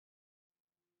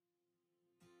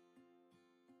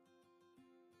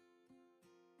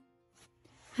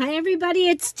Hi everybody,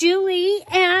 it's Julie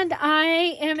and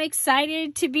I am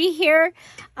excited to be here.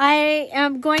 I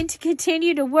am going to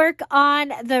continue to work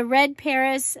on the Red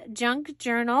Paris Junk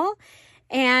Journal,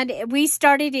 and we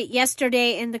started it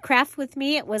yesterday in the Craft With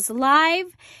Me. It was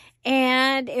live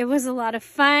and it was a lot of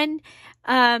fun.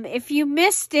 If you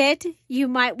missed it, you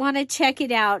might want to check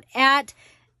it out. At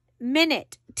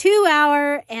 2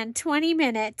 hour and 20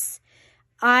 minutes,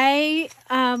 I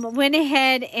went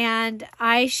ahead and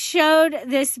I showed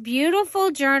this beautiful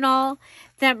journal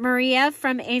that Maria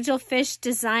from Angelfish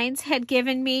Designs had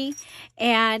given me.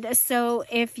 And so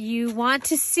if you want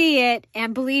to see it,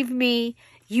 and believe me,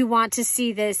 you want to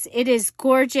see this, it is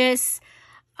gorgeous.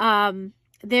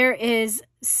 There is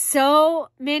so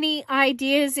many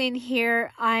ideas in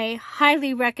here. I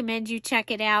highly recommend you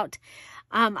check it out.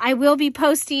 I will be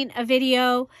posting a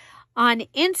video on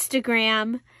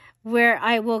Instagram where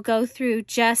I will go through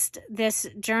just this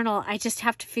journal. I just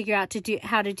have to figure out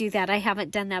how to do that. I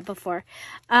haven't done that before.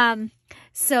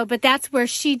 But that's where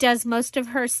she does most of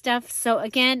her stuff. So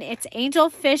again, it's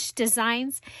Angelfish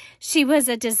Designs. She was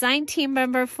a design team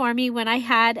member for me when I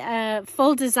had a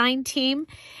full design team.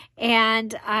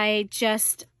 And I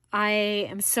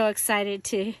am so excited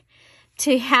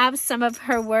to have some of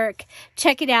her work.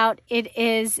 Check it out. It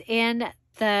is in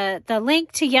the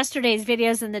link to yesterday's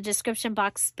videos in the description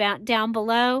box down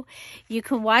below. You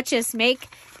can watch us make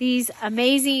these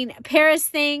amazing Paris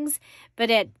things, but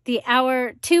at the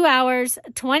 2 hours,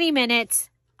 20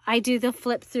 minutes, I do the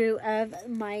flip through of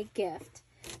my gift.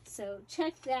 So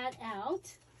check that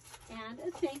out. And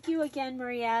thank you again,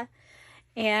 Maria.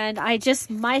 And I just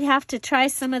might have to try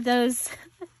some of those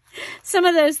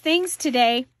things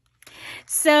today.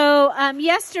 So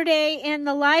yesterday in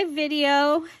the live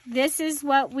video, this is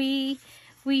what we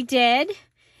did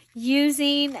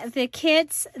using the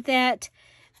kits that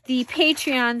the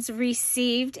Patreons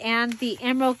received and the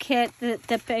Emerald kit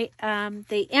that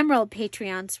the Emerald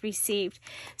Patreons received.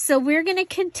 So we're going to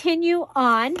continue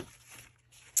on.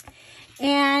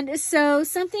 And so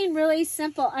something really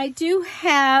simple. I do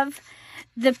have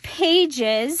the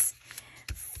pages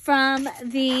from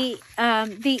the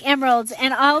emeralds,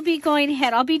 and I'll be going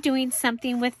ahead. I'll be doing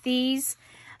something with these.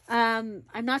 I'm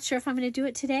not sure if I'm going to do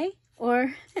it today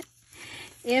or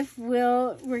if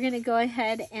we're going to go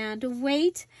ahead and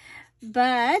wait.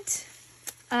 But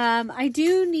I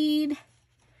do need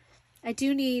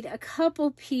a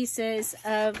couple pieces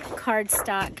of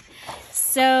cardstock.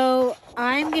 So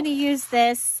I'm going to use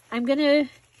this. I'm going to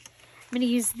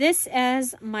use this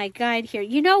as my guide here.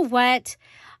 You know what?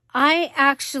 I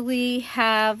actually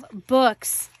have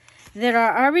books that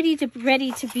are already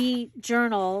ready to be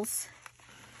journals,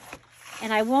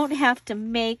 and I won't have to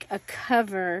make a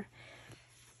cover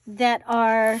that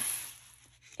are,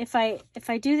 if I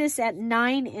do this at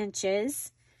 9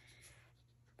 inches,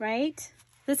 right?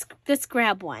 Let's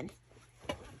grab one.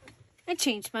 I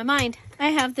changed my mind. I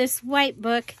have this white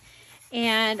book,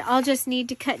 and I'll just need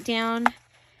to cut down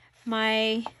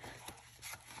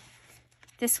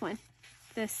this one.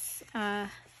 The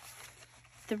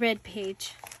red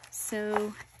page.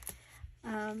 So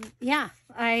yeah,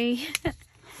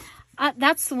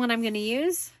 that's the one I'm going to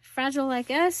use. Fragile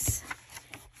Like Us.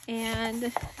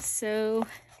 And so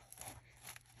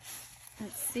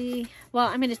let's see. Well,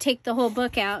 I'm going to take the whole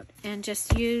book out and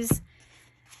just use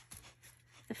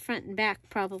the front and back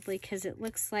probably, because it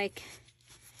looks like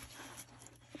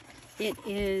it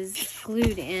is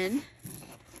glued in.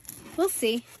 We'll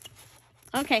see.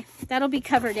 Okay, that'll be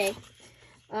cover day.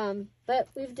 But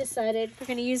we've decided we're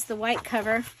going to use the white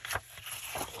cover.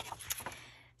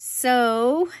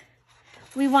 So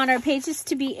we want our pages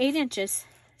to be 8 inches.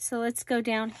 So let's go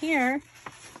down here,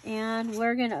 and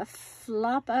we're going to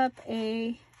flop up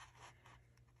a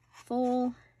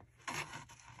full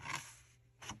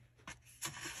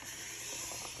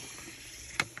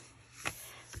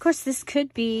Of course, this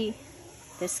could be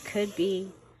it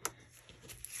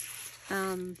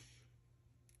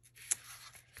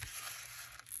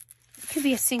could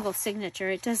be a single signature.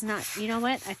 It does not. You know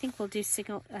what? I think we'll do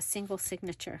a single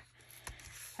signature.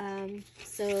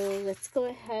 So let's go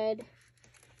ahead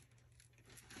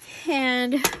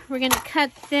and we're going to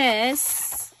cut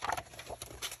this.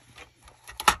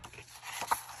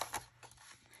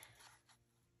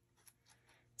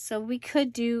 So we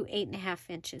could do 8.5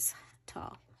 inches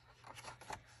tall.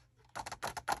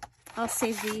 I'll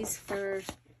save these for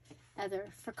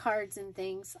cards and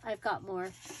things. I've got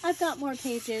more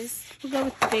pages. We'll go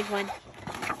with the big one.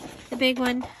 The big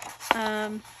one.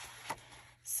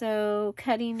 So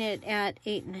cutting it at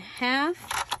 8.5.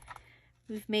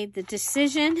 We've made the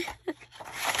decision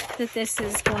that this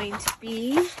is going to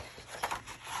be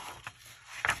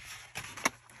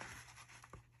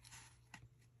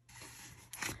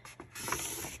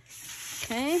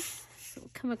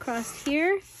come across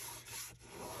here,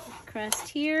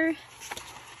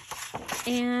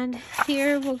 and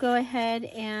here we'll go ahead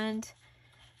and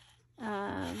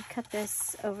cut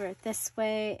this over this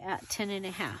way at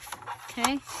 10.5.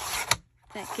 Okay,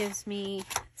 that gives me a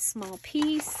small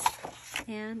piece,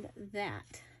 and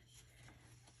that.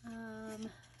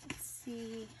 Let's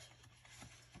see.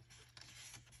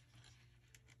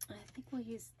 I think we'll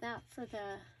use that for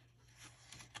the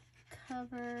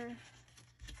cover.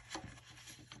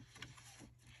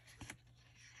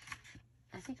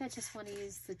 I think I just want to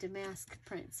use the damask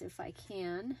prints if I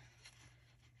can.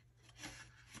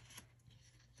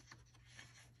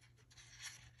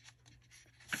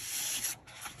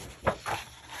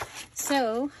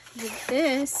 So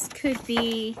this could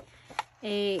be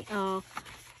a, oh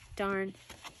darn,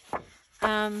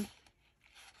 well,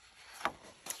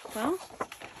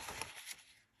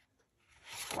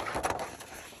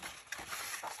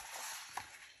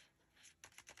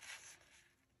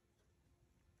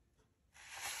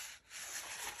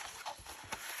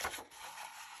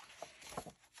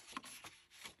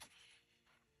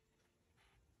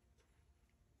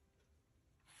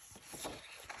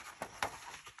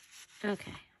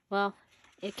 okay, well,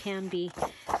 it can be.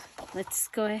 Let's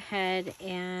go ahead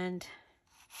and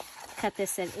cut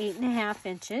this at 8.5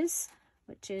 inches,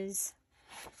 which is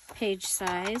page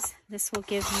size. This will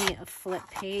give me a flip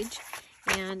page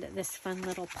and this fun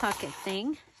little pocket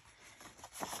thing.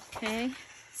 Okay,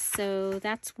 so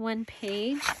that's one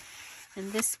page,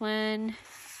 and this one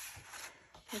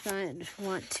we're going to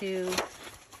want to,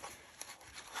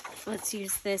 let's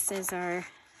use this as our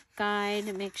guide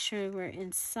to make sure we're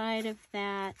inside of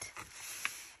that.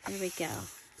 There we go.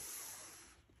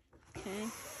 Okay,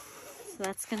 so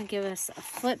that's going to give us a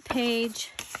flip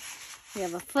page. We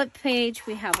have a flip page,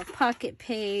 we have a pocket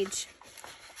page.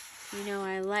 You know,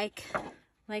 I like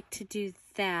to do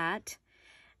that.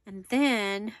 And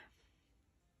then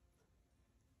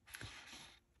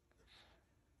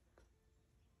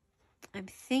I'm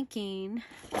thinking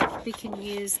we can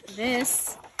use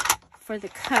this for the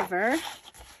cover.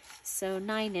 So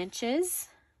 9 inches.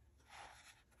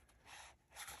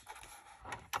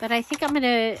 But I think I'm going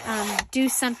to do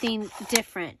something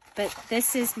different. But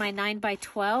this is my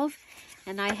 9x12,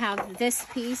 and I have this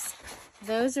piece.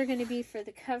 Those are going to be for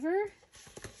the cover.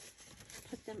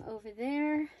 Put them over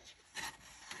there.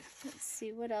 Let's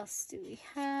see, what else do we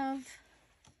have?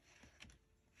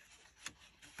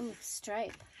 Ooh,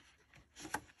 stripe.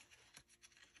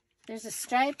 There's a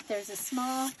stripe, there's a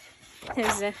small,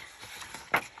 there's a...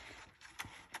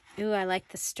 Ooh, I like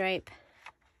the stripe.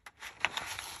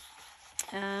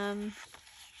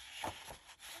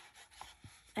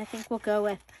 I think we'll go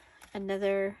with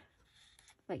another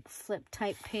like flip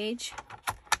type page.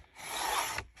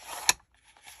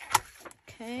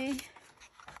 Okay.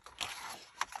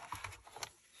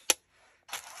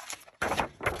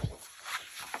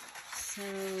 So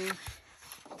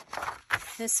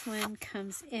this one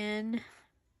comes in.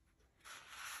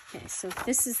 Okay, so if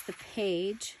this is the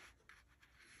page,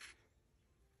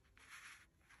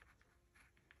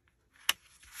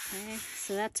 okay,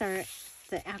 so that's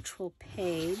the actual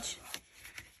page.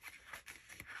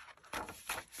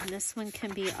 And this one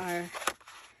can be our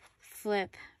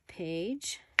flip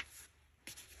page.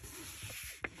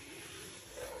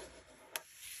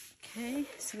 Okay,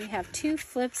 so we have 2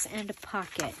 flips and a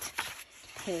pocket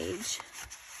page.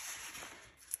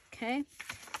 Okay.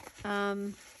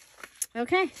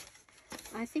 Okay.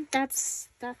 I think that's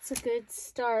a good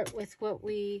start with what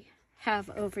we have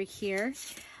over here.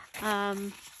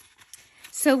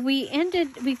 So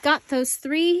we've got those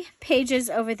 3 pages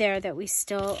over there that we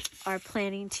still are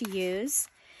planning to use.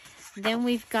 Then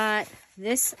we've got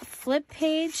this flip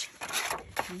page,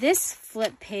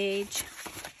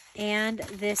 and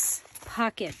this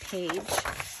pocket page.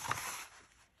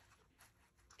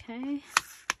 Okay.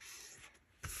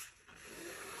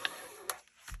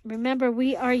 Remember,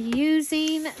 we are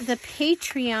using the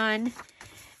Patreon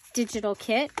digital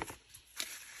kit.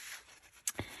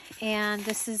 And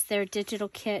this is their digital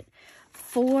kit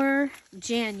for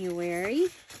January.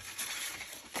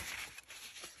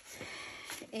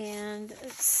 And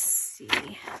let's see.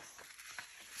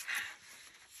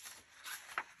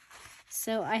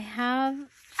 So I have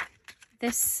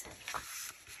this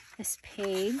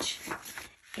page,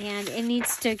 and it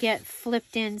needs to get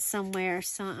flipped in somewhere.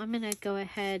 So I'm going to go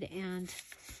ahead and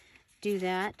do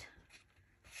that.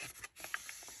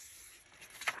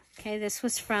 Okay, this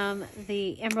was from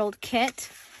the Emerald Kit.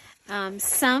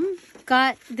 Some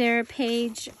got their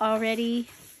page already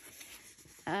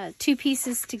 2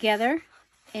 pieces together,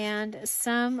 and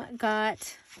some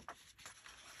got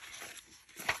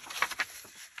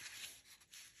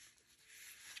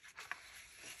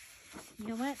You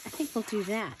know what? I think we'll do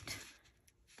that.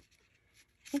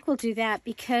 I think we'll do that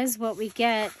because what we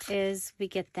get is we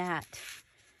get that.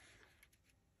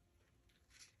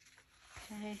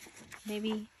 Okay,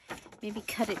 maybe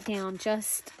cut it down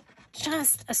just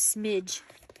a smidge.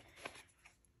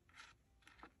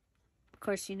 Of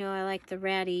course, you know I like the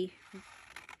ratty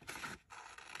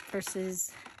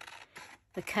versus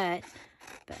the cut,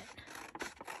 but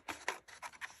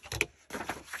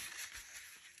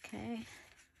okay.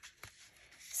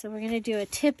 So we're going to do a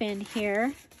tip in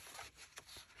here.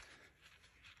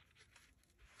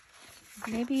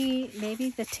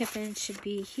 Maybe the tip in should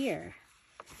be here.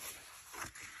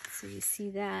 So you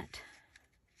see that.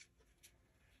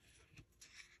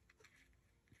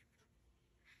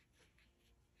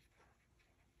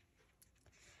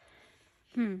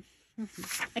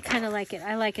 I kind of like it.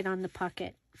 I like it on the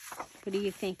pocket. What do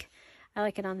you think? I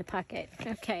like it on the pocket.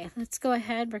 Okay, let's go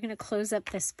ahead. We're going to close up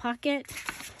this pocket.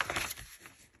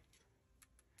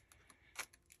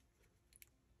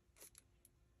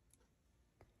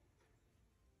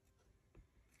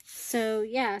 So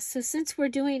yeah, so since we're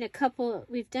doing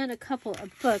we've done a couple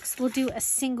of books, we'll do a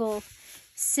single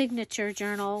signature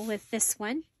journal with this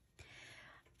one.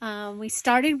 We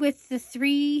started with the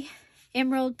 3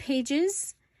 emerald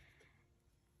pages,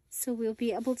 so we'll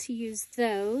be able to use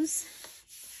those.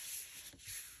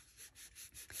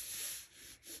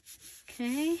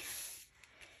 Okay.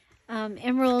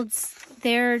 Emeralds,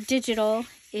 their digital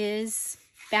is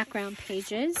background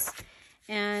pages,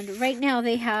 and right now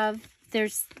they have,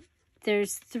 there's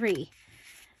 3.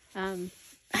 I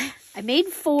made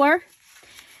 4.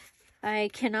 I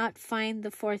cannot find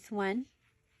the 4th one.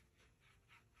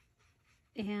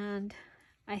 And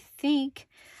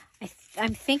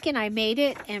I'm thinking I made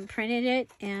it and printed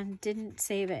it and didn't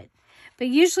save it. But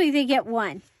usually they get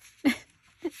 1.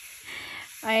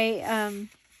 I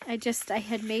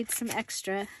had made some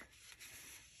extra.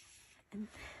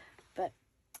 But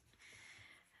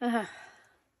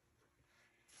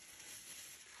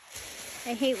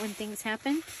I hate when things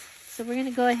happen. So we're going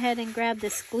to go ahead and grab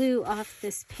this glue off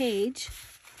this page.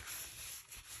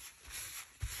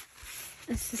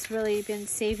 This has really been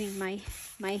saving my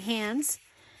hands.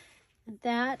 And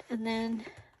that, and then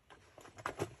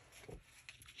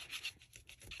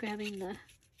grabbing the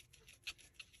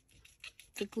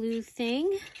glue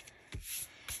thing.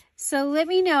 So let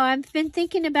me know. I've been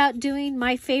thinking about doing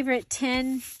my favorite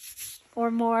 10 or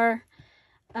more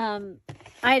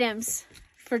items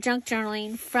for junk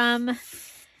journaling from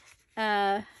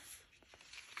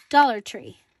Dollar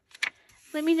Tree.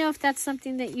 Let me know if that's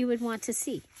something that you would want to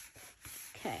see.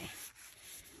 Okay.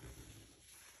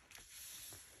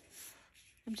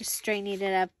 I'm just straightening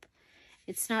it up.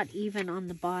 It's not even on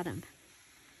the bottom.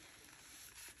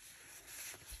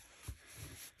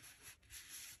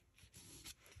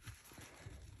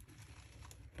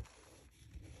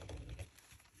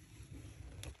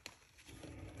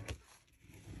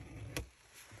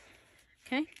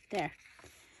 Okay, there.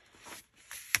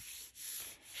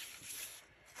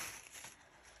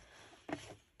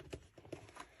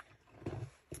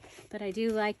 But I do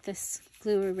like this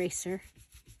glue eraser,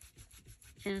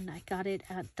 and I got it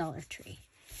at Dollar Tree.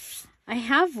 I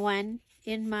have one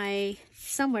in my,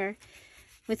 somewhere,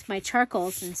 with my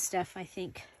charcoals and stuff, I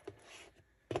think.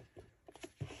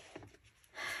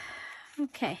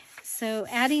 Okay, so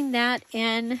adding that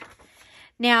in.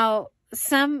 Now,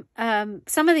 some of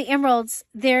the emeralds,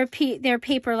 their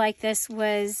paper like this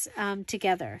was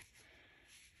together.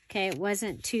 Okay, it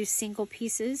wasn't 2 single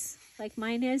pieces like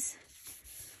mine is.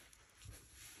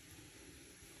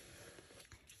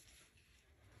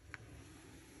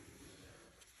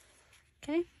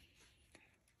 Okay.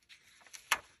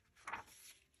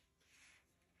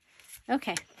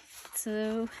 Okay,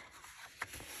 so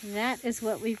that is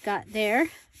what we've got there.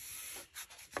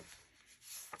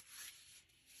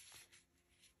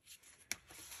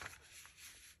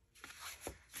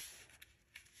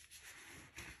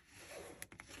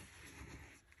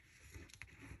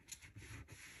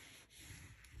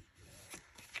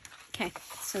 Okay,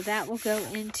 so that will go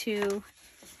into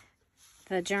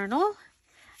the journal.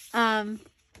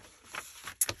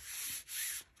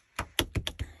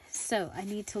 So I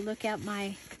need to look at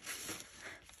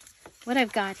what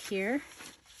I've got here.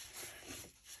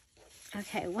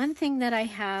 Okay, one thing that I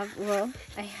have, well,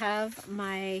 I have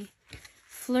my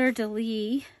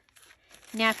fleur-de-lis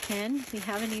napkin. We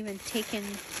haven't even taken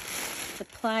the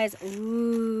plies.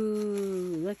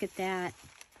 Ooh, look at that.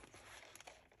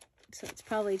 So it's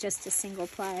probably just a single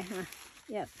ply, huh?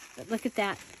 Yep, but look at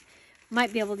that.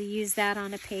 Might be able to use that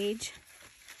on a page.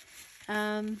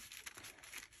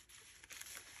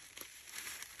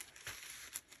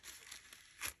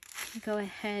 go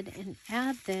ahead and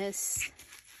add this.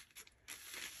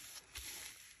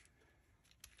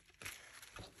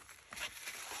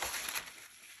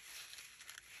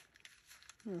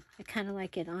 Ooh, I kind of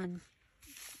like it on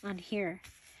here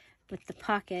with the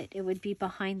pocket. It would be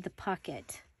behind the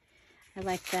pocket. I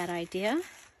like that idea.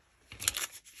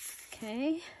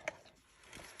 Okay.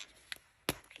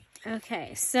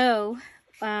 Okay, so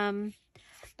I'm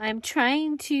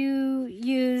trying to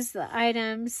use the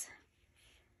items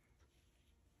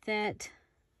that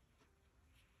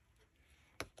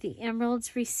the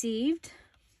emeralds received.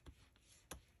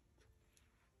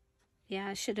 Yeah,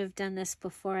 I should have done this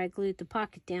before I glued the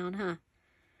pocket down, huh?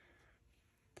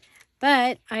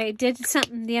 But I did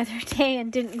something the other day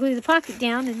and didn't glue the pocket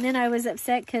down, and then I was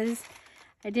upset because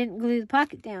I didn't glue the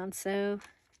pocket down. So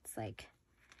it's like,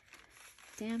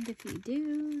 damned if you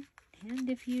do, damned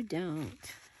if you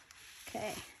don't.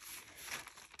 Okay.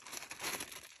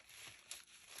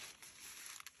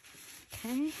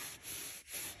 Okay.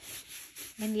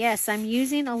 And yes, I'm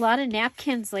using a lot of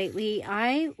napkins lately.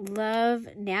 I love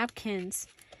napkins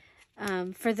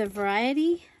for the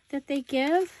variety that they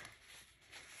give.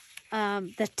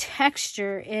 The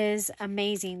texture is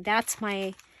amazing. That's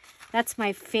my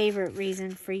favorite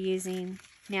reason for using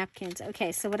napkins.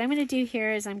 Okay, so what I'm going to do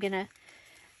here is I'm going to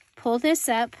pull this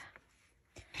up.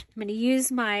 I'm going to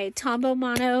use my Tombow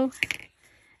Mono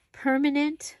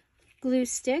permanent glue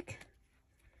stick,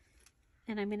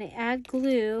 and I'm going to add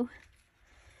glue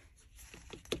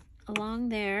along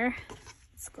there.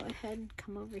 Let's go ahead and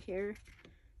come over here.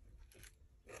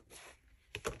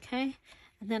 Okay,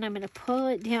 and then I'm going to pull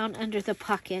it down under the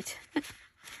pocket.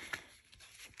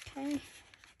 Okay,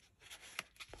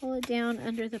 pull it down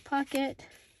under the pocket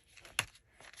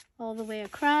all the way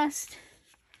across.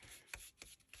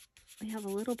 We have a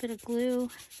little bit of glue.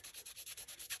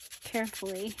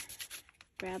 Carefully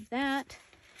grab that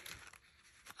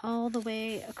all the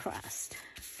way across.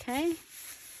 Okay,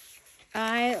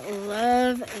 I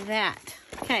love that.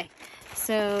 Okay,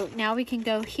 so now we can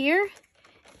go here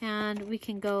and we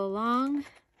can go along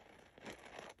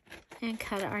and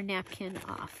cut our napkin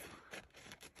off.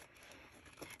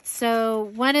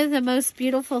 So one of the most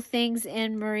beautiful things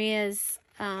in Maria's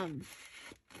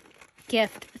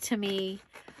gift to me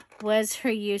was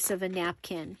her use of a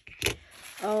napkin.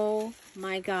 Oh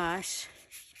my gosh.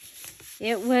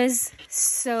 It was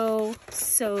so,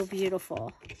 so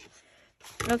beautiful.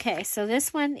 Okay, so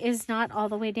this one is not all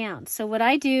the way down. So what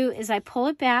I do is I pull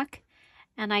it back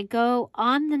and I go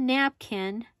on the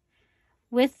napkin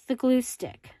with the glue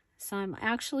stick. So I'm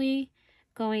actually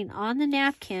going on the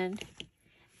napkin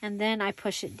and then I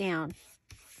push it down.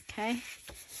 Okay.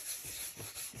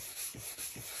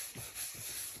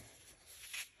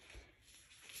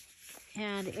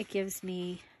 And it gives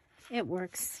me, it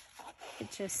works.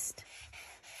 It just,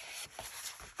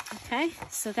 okay.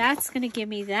 So that's going to give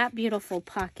me that beautiful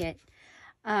pocket.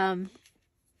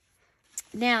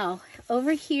 Now,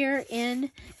 over here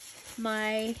in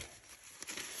my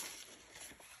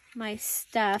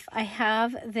stuff, I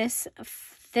have this.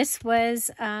 This was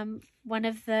one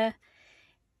of the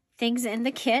things in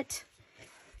the kit.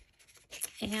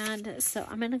 And so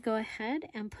I'm going to go ahead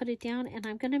and put it down, and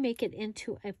I'm going to make it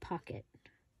into a pocket.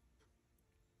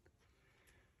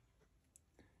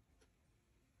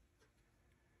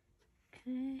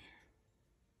 Okay.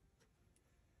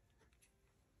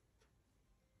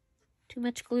 Too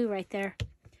much glue right there.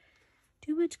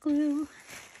 Too much glue.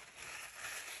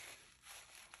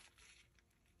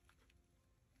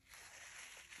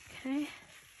 Okay.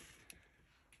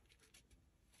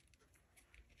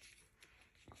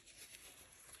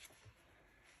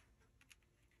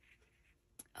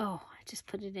 Oh, I just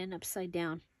put it in upside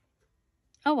down.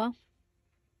 Oh well.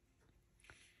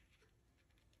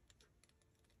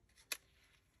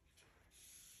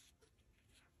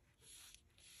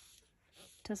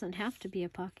 Doesn't have to be a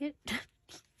pocket.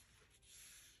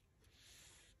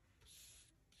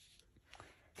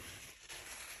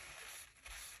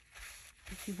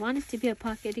 If you want it to be a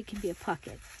pocket, it can be a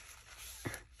pocket.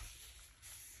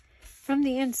 From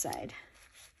the inside.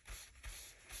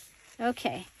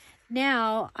 Okay,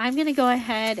 now I'm going to go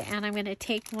ahead and I'm going to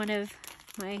take one of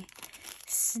my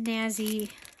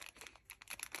snazzy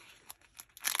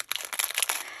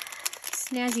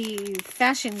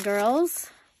fashion girls.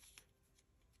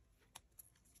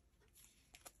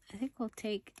 I think we'll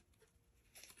take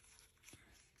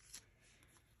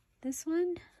this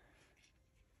one.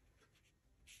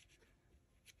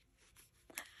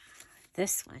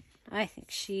 This one. I think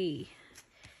she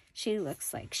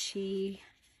looks like she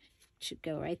should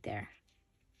go right there.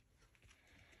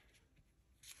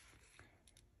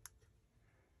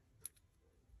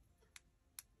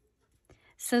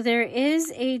 So there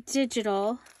is a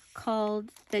digital called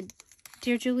the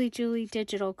Dear Julie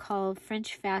digital called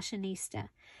French Fashionista.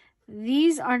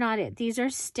 These are not it. These are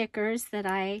stickers that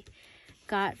I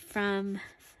got from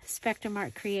Spectrum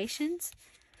Art Creations.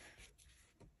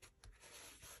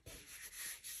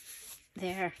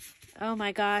 There. Oh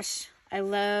my gosh. I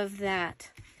love that.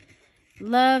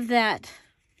 Love that.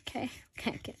 Okay.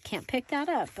 Can't pick that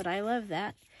up, but I love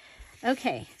that.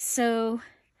 Okay. So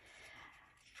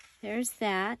there's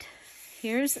that.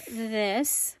 Here's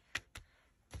this.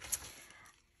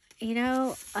 You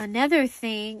know, another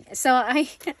thing.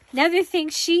 Another thing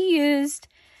she used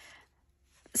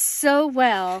so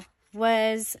well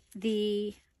was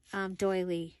the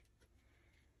doily.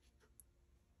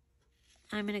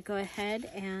 I'm going to go ahead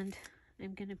and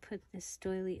I'm going to put this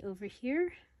doily over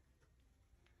here.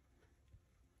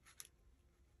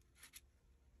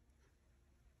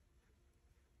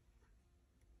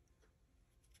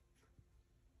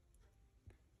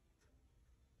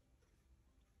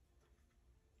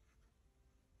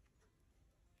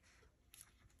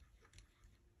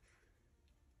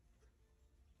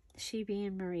 She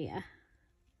being Maria.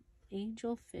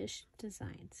 Angelfish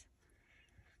Designs.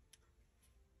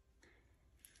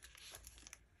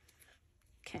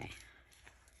 Okay.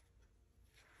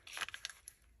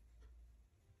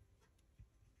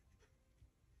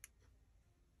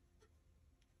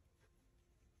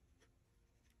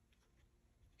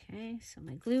 Okay, so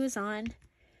my glue is on.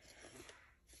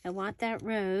 I want that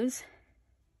rose.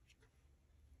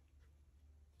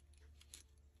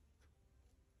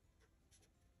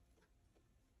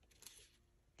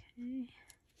 Okay.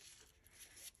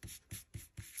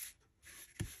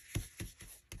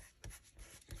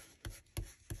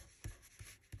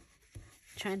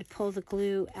 Trying to pull the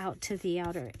glue out to the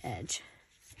outer edge.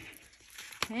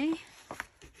 Okay.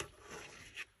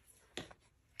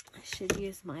 I should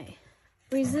use my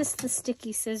resist the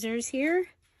sticky scissors here.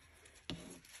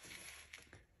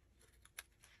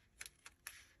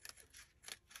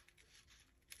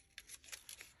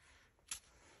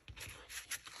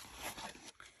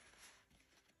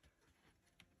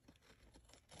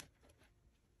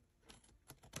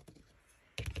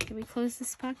 Did we close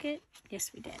this pocket?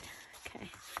 Yes, we did. Okay.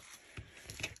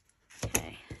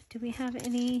 Okay. Do we have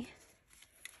any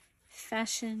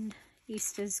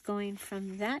fashionistas going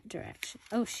from that direction?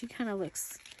 Oh, she kind of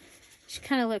looks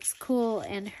cool,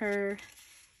 and her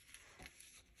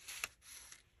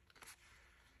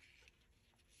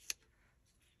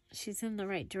she's in the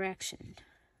right direction.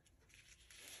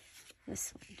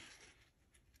 This one.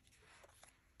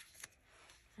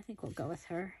 I think we'll go with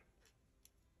her.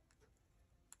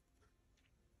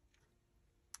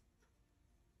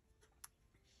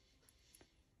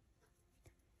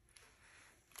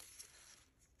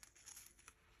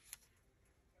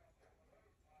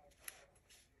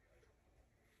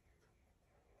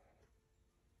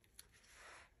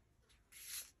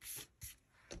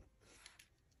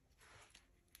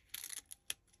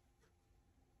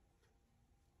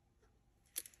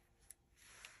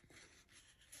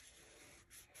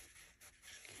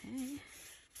 Okay.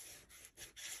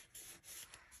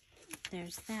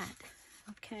 There's that.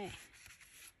 Okay.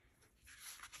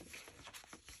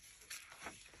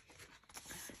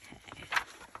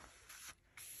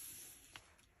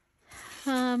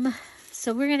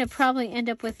 So we're going to probably end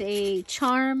up with a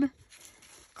charm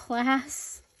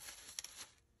class.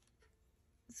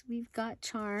 So we've got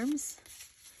charms.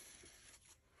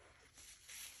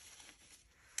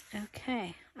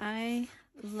 Okay, I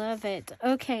love it.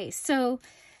 Okay, so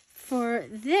for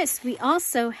this, we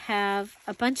also have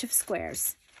a bunch of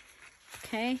squares.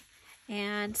 Okay,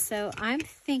 and so I'm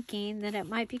thinking that it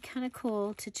might be kind of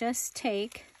cool to just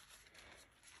take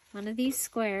one of these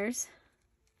squares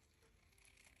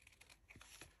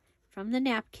from the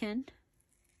napkin.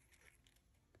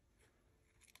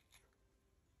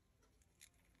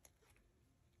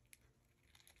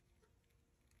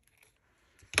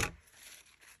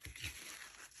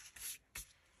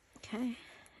 Okay,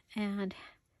 and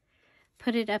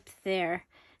put it up there.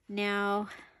 Now,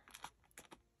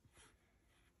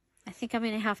 I think I'm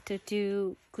going to have to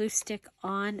do glue stick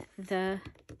on the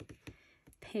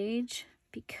page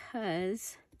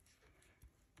because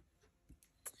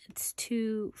it's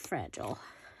too fragile,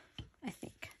 I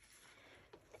think.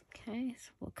 Okay,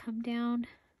 so we'll come down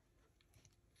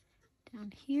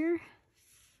here.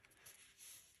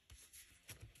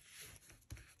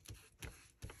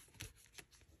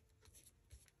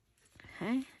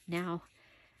 Okay, now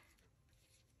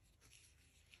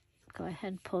go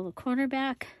ahead and pull the corner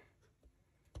back,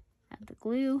 add the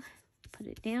glue, put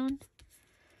it down,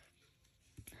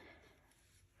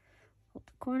 pull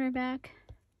the corner back,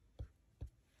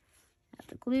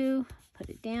 the glue, put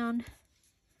it down.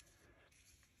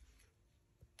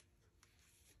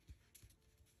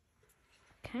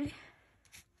 Okay.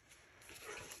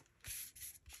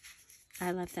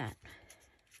 I love that.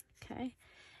 Okay.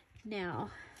 Now,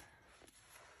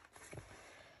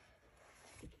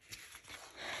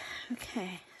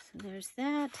 okay, so there's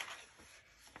that.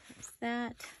 There's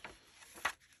that.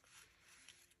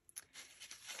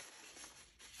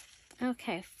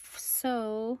 Okay,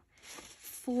 so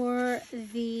for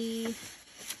the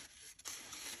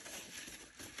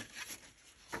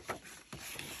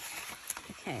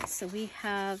so we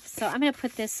have, so I'm going to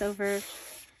put this over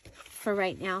for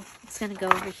right now. It's going to go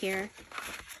over here.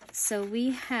 So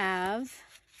we have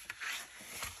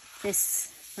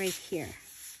this right here.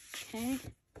 Okay.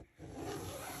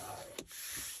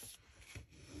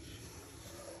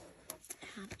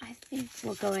 And I think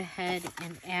we'll go ahead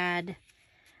and add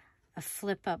a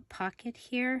flip up pocket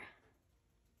here.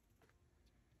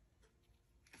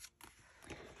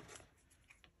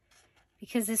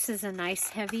 Because this is a nice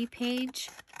heavy page.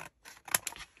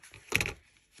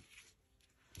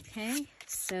 Okay,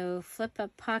 so flip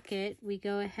up pocket, we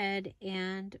go ahead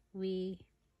and we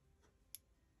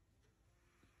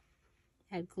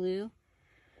add glue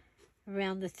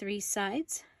around the 3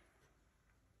 sides.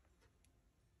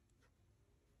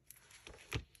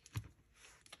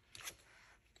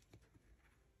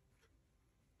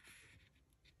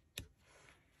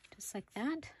 Just like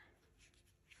that.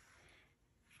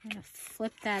 I'm going to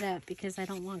flip that up because I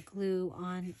don't want glue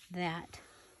on that.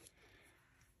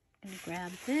 I'm going to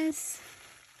grab this,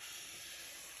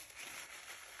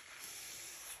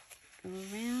 go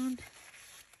around.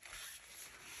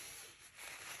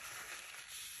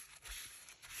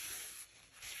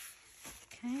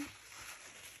 Okay.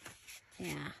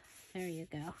 Yeah, there you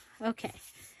go. Okay.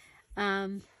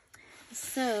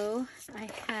 So I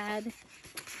had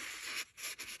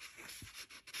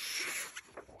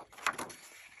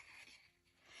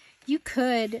you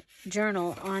could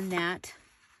journal on that.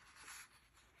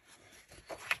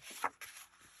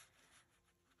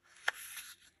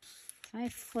 If I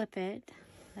flip it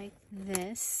like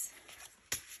this,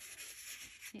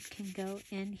 it can go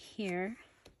in here.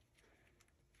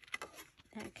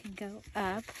 That can go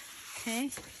up, okay?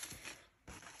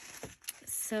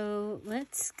 So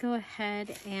let's go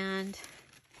ahead and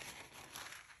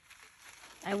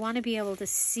I want to be able to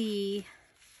see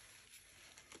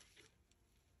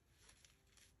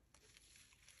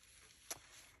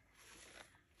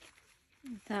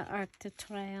the Arc de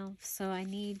Triomphe, so I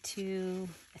need to,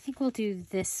 I think we'll do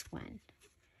this one.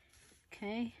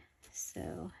 Okay,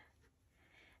 so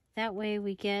that way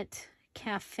we get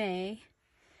cafe.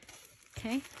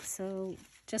 Okay, so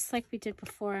just like we did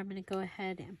before, I'm going to go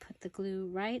ahead and put the glue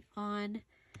right on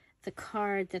the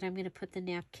card that I'm going to put the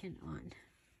napkin on.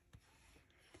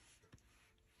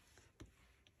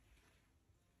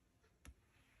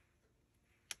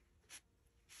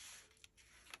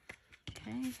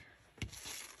 Okay.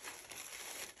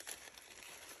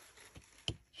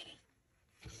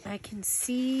 I can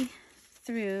see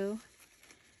through,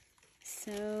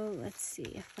 so let's see,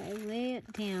 if I lay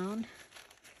it down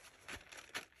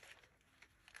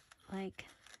like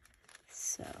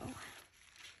so.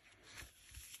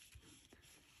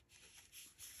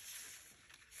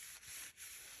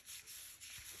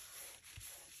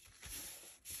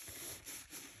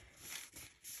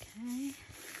 Okay.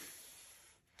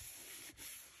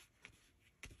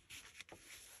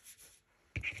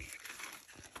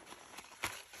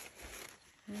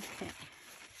 Okay.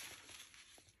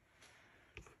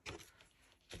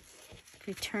 If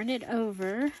we turn it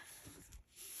over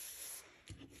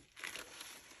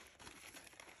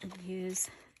and use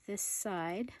this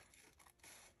side,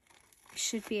 we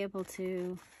should be able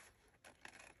to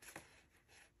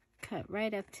cut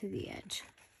right up to the edge.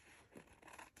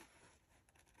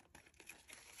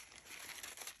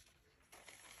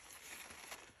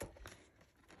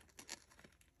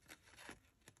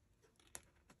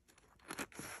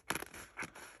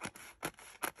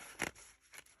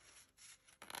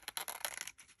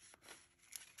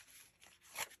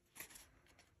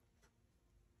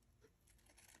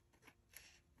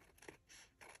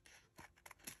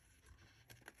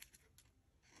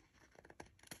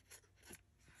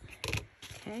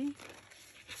 Okay,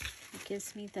 it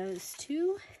gives me those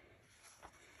two.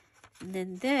 And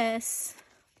then this,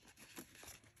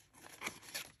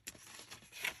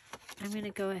 I'm going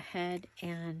to go ahead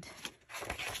and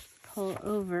pull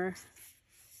over.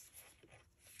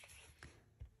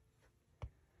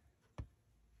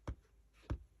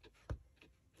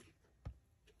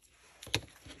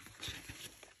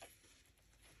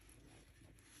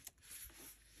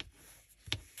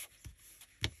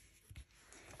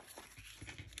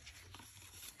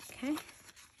 Okay.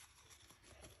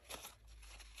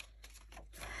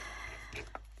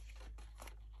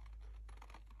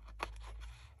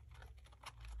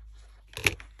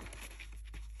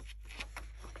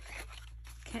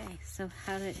 Okay, so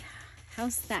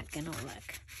how's that gonna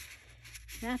look?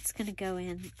 That's gonna go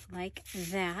in like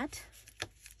that.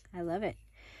 I love it.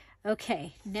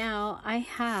 Okay, now I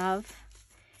have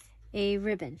a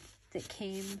ribbon that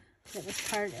was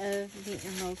part of the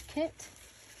Emerald kit.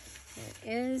 There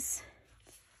it is.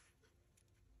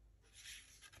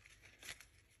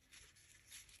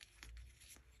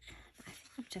 I think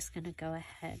I'm just gonna go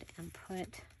ahead and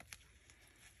put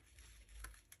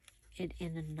it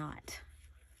in a knot.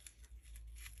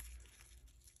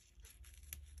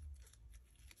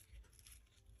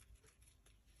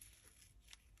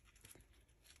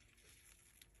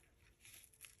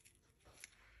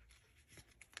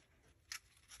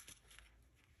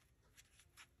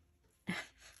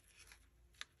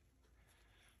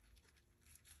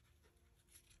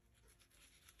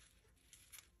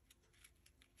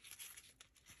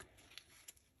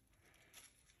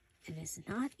 It is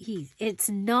not easy. It's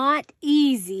not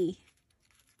easy.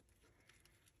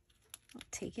 I'll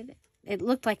take it. It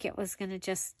looked like it was going to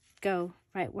just go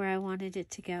right where I wanted it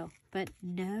to go, but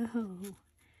no,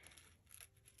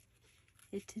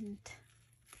 it didn't.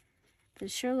 But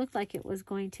it sure looked like it was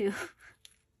going to.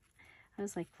 I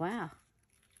was like, wow.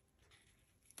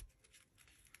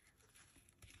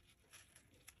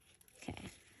 Okay.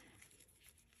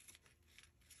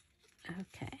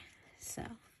 Okay, so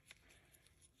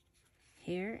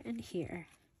here and here,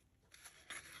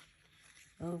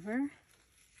 over,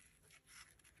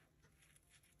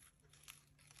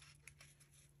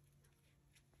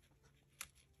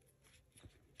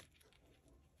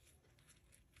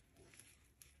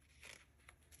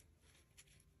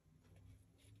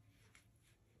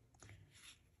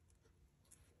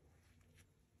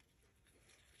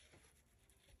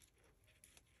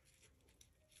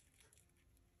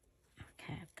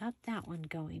 okay, I've got that one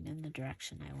going in the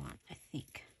direction I want, I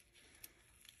think.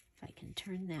 If I can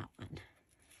turn that one.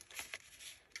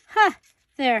 Ha!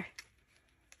 There.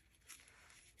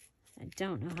 I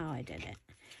don't know how I did it.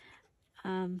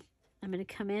 I'm going to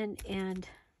come in and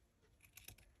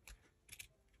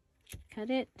cut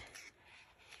it.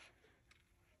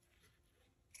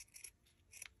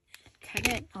 Cut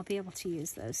it. I'll be able to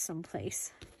use those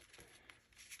someplace.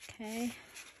 Okay.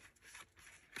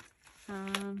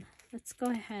 Let's go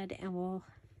ahead and we'll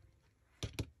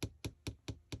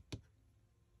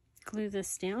glue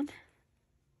this down.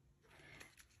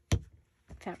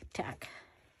 Fabric tack.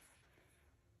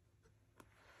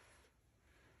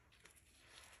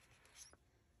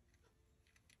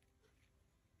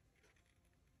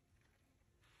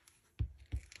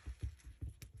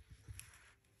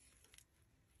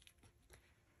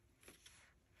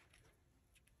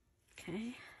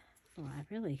 Okay. Well,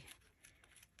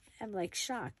 I'm like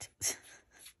shocked.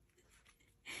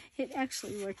 It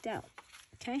actually worked out.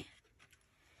 Okay.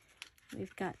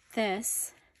 We've got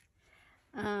this.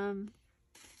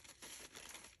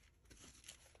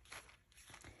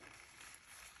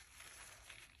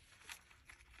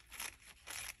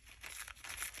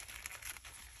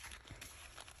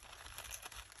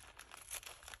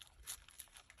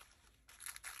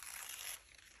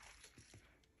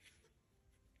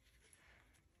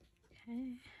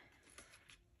 Okay.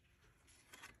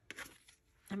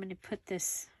 I'm going to put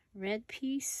this red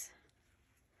piece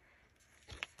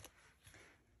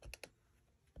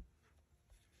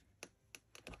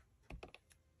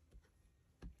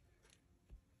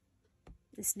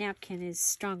this napkin is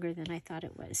stronger than I thought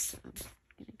it was, so I'm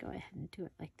going to go ahead and do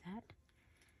it like that.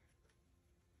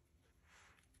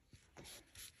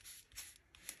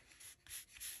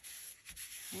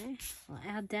 Okay, we'll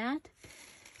add that.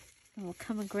 And we'll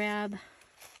come and grab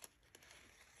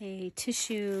a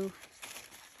tissue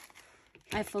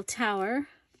Eiffel Tower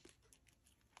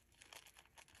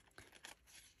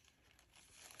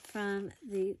from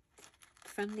the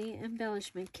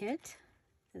embellishment kit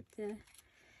that the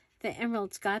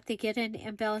Emeralds got. They get an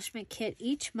embellishment kit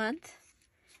each month,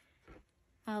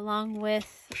 along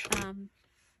with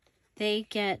they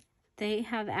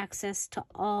have access to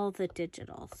all the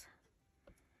digitals.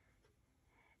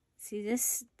 See,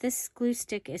 this glue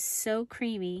stick is so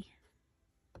creamy.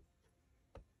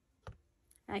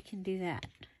 I can do that.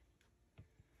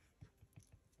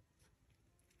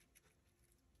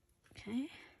 Okay.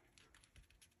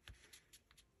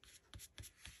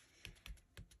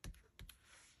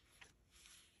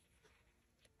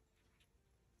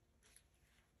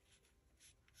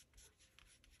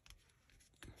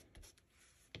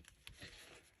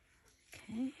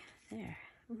 Okay, there.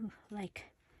 Ooh, like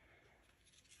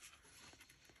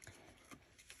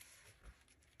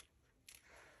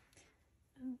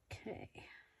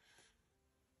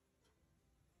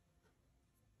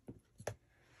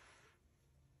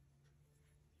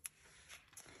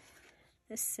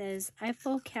This says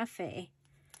Eiffel Cafe.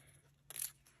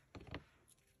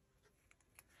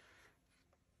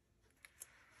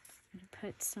 I'm going to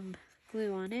put some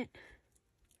glue on it.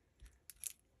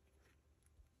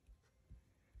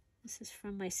 This is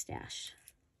from my stash.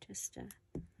 Just a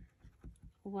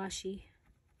washi.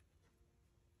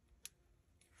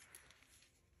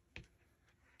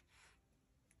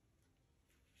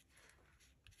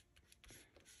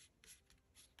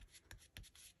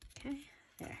 Okay,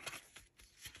 there.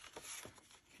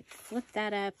 Flip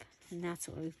that up, and that's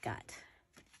what we've got.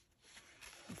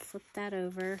 We'll flip that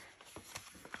over.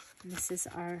 And this is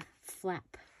our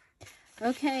flap.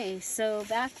 Okay, so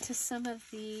back to some of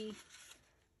the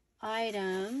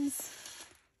items.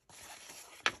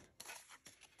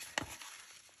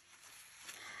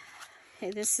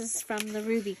 Okay, this is from the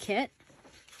Ruby kit.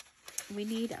 We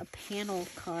need a panel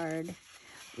card.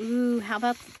 Ooh, how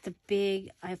about the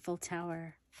big Eiffel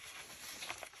Tower?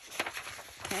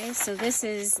 Okay, so this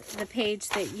is the page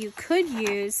that you could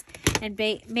use and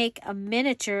make a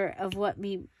miniature of what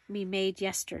we made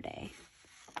yesterday.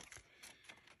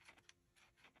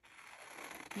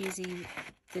 Using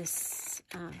this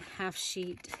half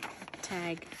sheet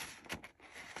tag.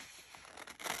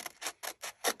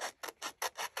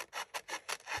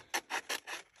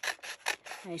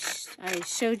 I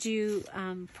showed you,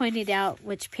 pointed out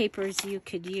which papers you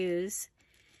could use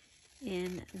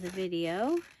in the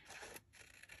video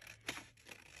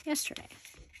yesterday.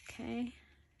 Okay.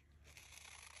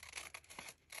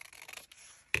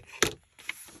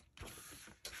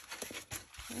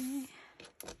 Okay.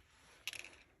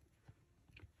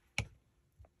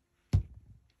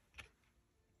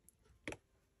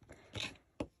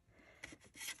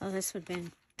 Oh, this would have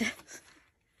been,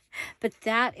 but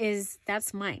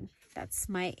that's mine. That's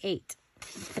my 8.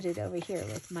 Put it over here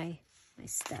with my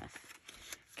stuff.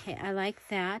 Okay, I like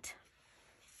that.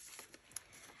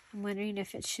 I'm wondering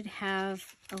if it should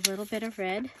have a little bit of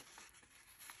red.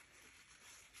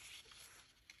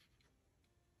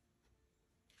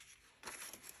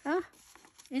 Ah,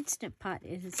 Instant Pot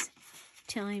is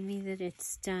telling me that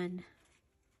it's done.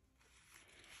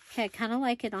 Okay, I kind of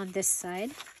like it on this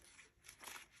side.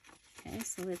 Okay,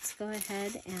 so let's go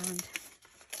ahead and,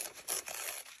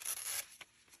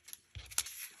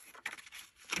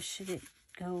 or should it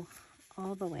go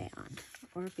all the way on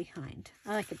or behind?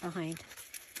 I like it behind.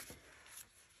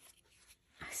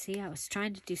 See, I was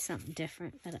trying to do something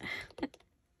different, but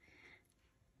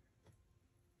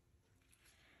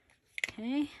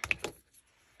okay.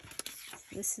 So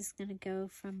this is going to go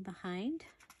from behind.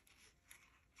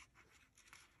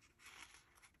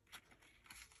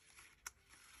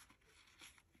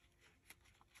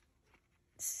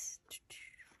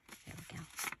 There we go.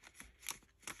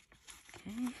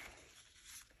 Okay.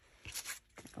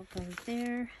 That'll go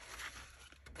there.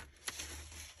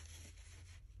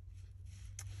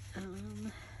 I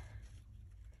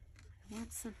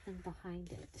want something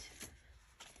behind it.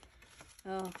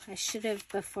 Oh, I should have,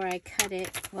 before I cut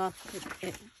it, well,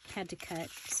 it had to cut,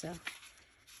 so.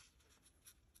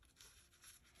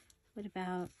 What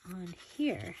about on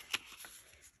here,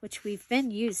 which we've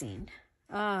been using?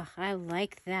 Oh, I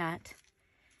like that.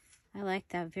 I like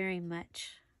that very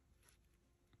much.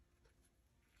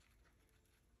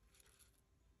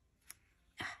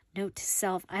 Note to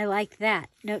self. I like that.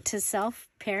 Note to self,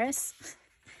 Paris.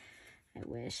 I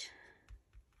wish.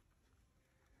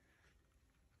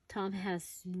 Tom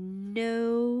has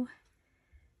no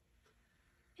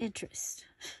interest.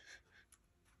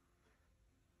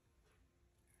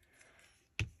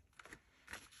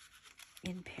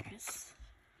 In Paris.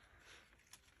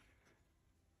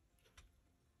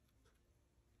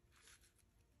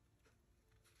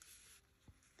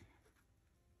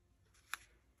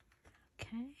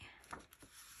 Okay.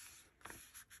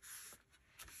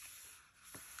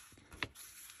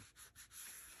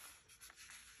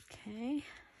 Okay,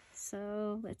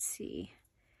 so let's see.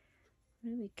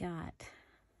 What do we got?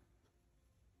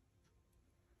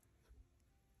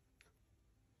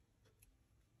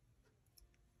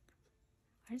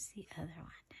 Where's the other one?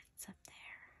 It's up there.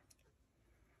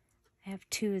 I have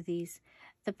 2 of these.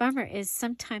 The bummer is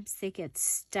sometimes they get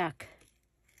stuck.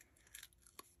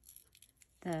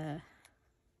 Oh,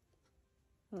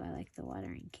 I like the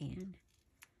watering can.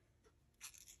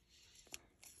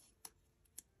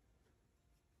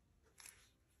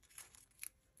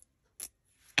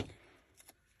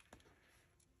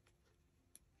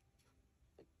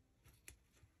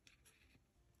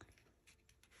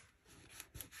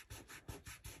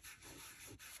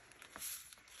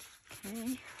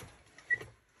 Okay.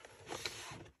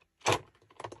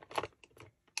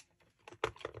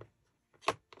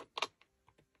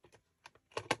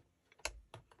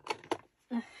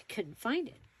 couldn't find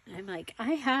it. I'm like,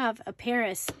 I have a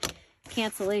Paris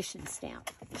cancellation stamp.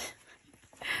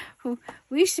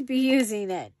 We should be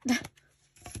using it.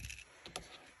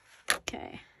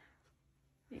 Okay.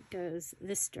 It goes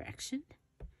this direction,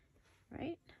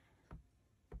 right?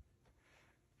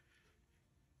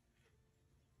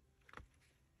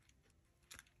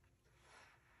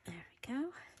 There we go.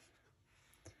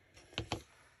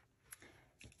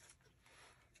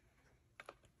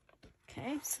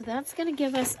 Okay, so that's going to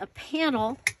give us a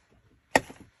panel.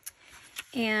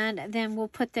 And then we'll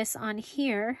put this on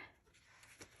here.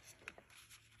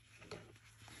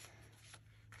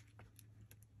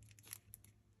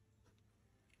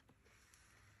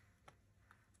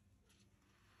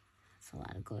 That's a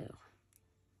lot of glue.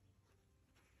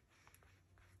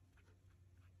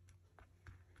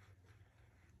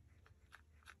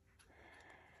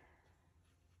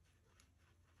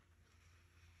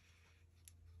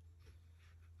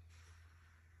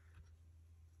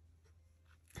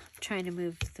 Trying to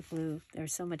move the glue.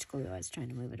 There's so much glue, I was trying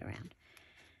to move it around.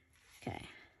 Okay.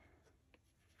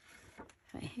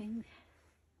 If I hang,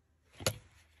 okay.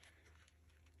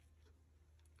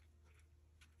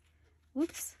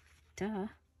 Whoops, duh. I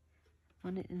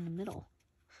want it in the middle.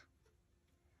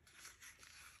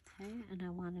 Okay, and I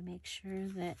want to make sure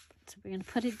that, so we're going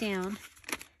to put it down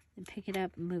and pick it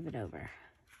up and move it over.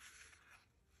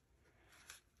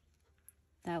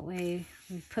 That way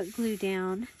we put glue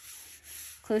down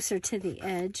closer to the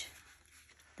edge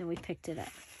than we picked it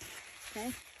up.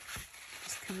 Okay,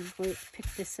 just come and pick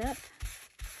this up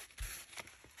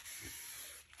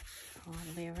all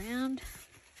the way around.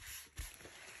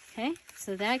 Okay,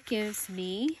 so that gives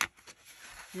me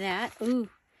that. Ooh,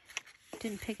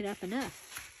 didn't pick it up enough.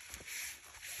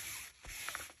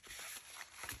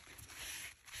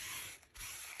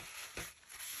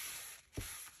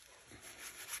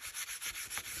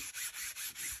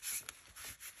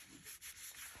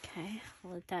 Okay,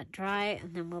 we'll let that dry,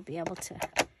 and then we'll be able to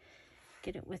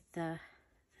get it with the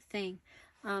thing.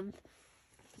 But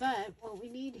what we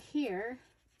need here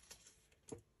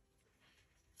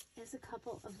is a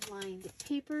couple of lined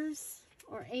papers,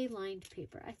 or a lined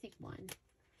paper. I think one.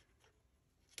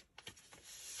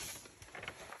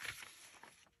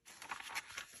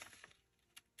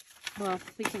 Well,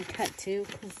 we can cut two,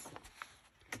 because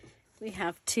we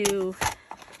have two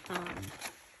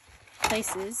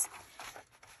places.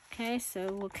 Okay,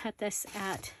 so we'll cut this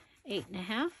at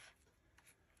 8.5.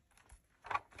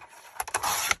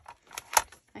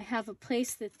 I have a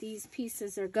place that these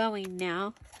pieces are going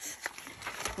now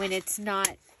when it's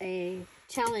not a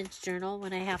challenge journal,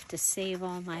 when I have to save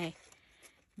all my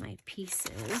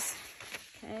pieces.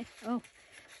 Okay, oh,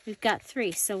 we've got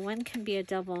 3, so one can be a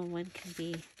double and one can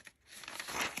be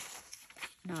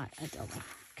not a double.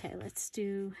 Okay, let's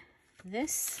do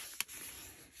this.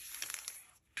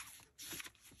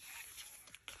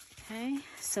 Okay,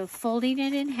 so folding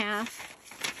it in half,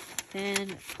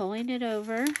 then pulling it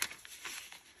over.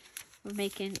 We're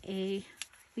making a,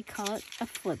 we call it a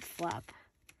flip-flop.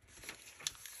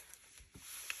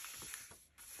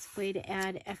 It's a way to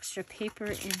add extra paper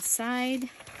inside.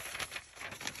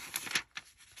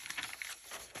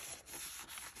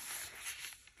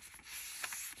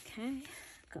 Okay,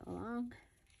 go along.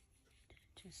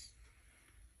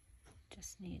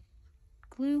 Just need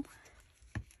glue.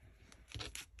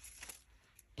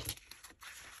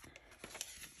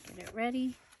 Get it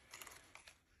ready.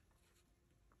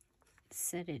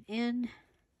 Set it in.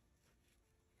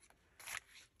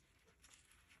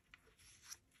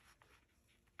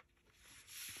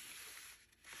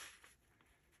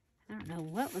 I don't know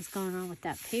what was going on with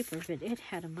that paper, but it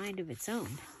had a mind of its own.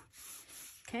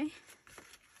 Okay.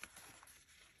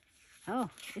 Oh,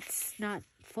 it's not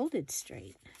folded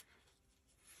straight.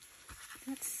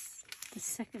 That's the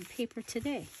second paper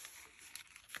today.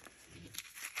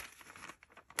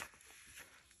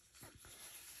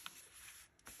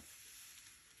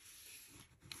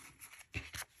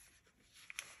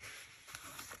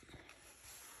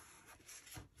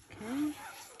 Okay,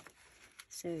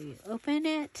 so you open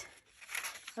it,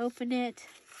 open it,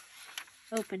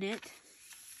 open it.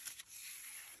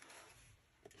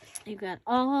 You've got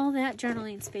all that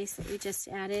journaling space that we just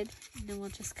added, and then we'll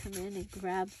just come in and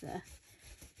grab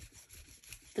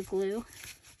the glue.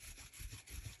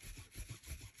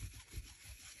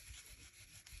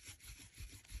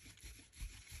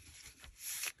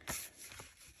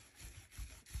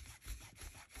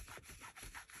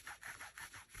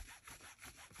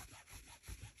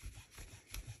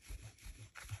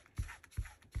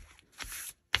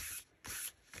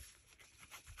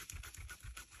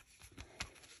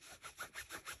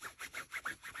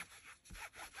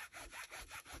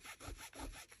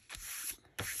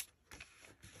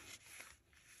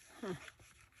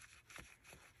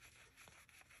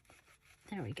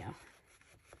 we go.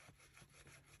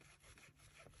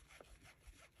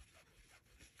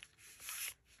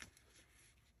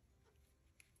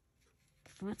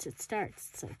 Once it starts,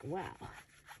 it's like, wow.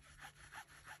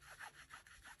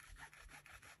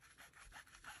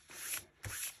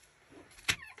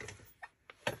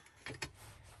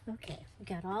 Okay, we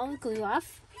got all the glue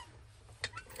off.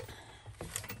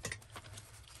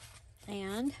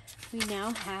 And we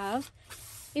now have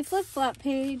a flip-flop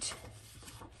page.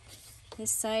 This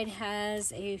side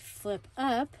has a flip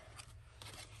up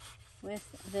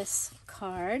with this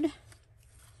card.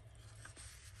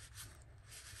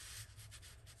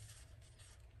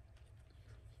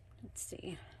 Let's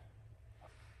see.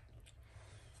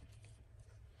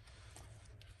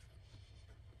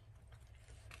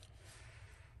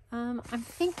 I'm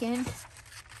thinking,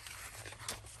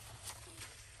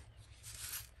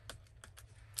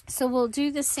 so we'll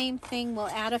do the same thing. We'll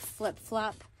add a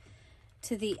flip-flop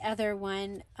to the other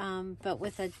one, but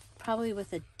with probably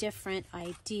with a different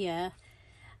idea.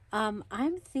 I'm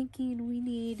thinking we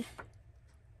need,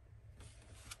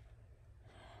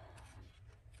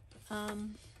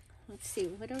 let's see,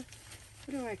 what are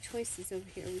our choices over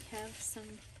here? We have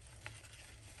some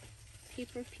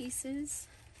paper pieces.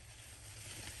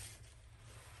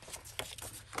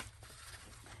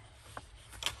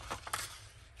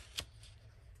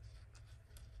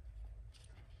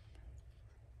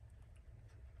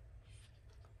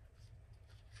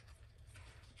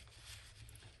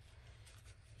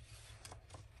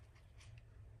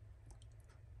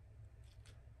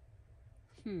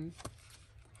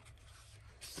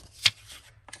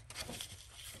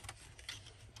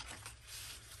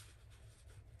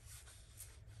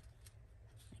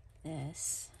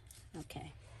 This.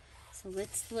 Okay, so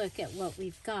let's look at what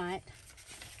we've got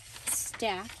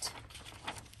stacked.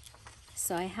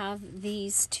 So I have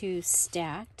these two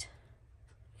stacked.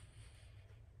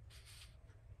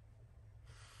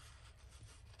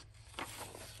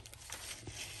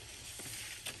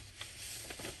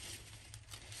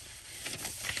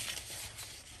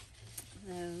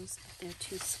 Those, but they're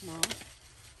too small.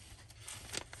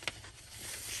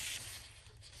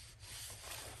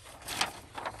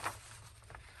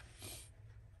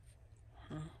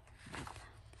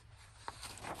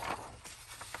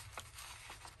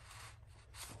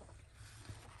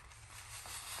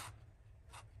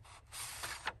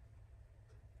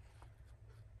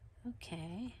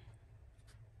 Okay.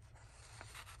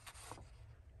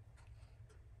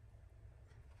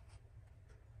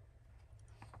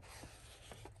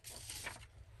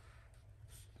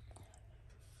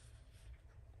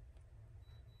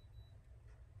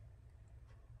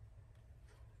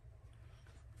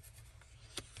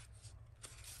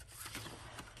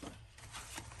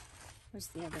 Where's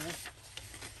the other?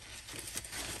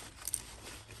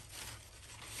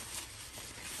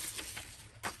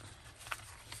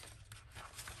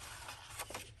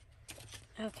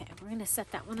 Okay, we're going to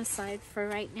set that one aside for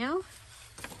right now.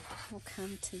 We'll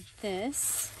come to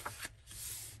this.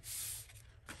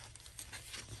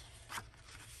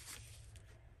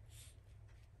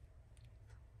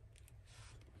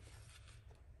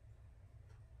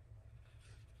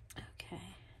 Okay.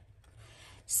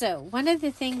 So one of the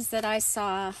things that I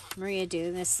saw Maria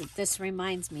do, this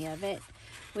reminds me of it,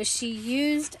 was she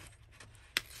used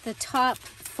the top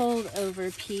fold over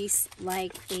piece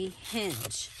like a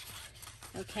hinge.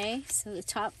 Okay, so the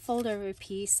top fold over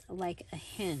piece like a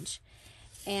hinge.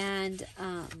 And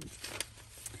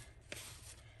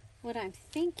what I'm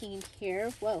thinking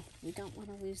here, whoa, we don't want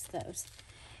to lose those,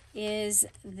 is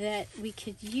that we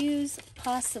could use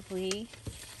possibly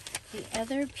the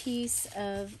other piece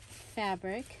of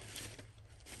fabric.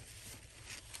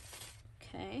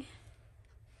 Okay.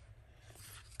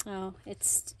 Oh,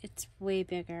 it's way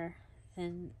bigger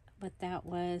than what that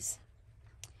was.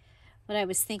 What I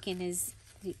was thinking is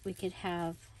we could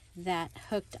have that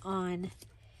hooked on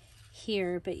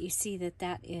here, but you see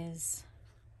that is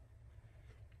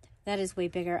way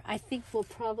bigger. I think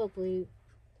we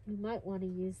might want to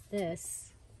use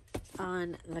this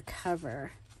on the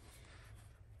cover.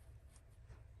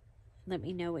 Let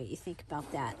me know what you think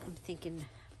about that. I'm thinking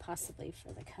possibly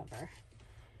for the cover.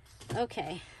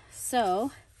 Okay,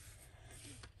 so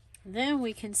then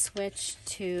we can switch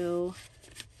to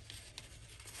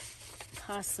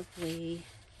possibly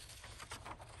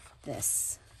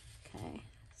this. Okay,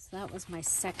 so that was my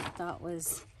second thought,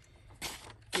 was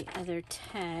the other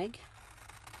tag.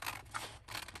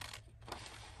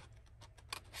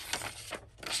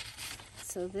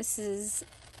 So this is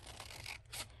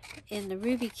in the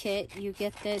Ruby kit. You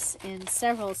get this in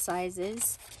several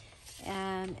sizes,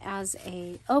 and as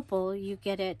a opal you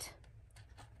get it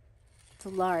the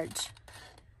large.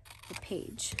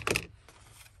 page.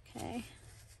 Okay.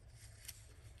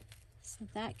 So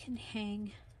that can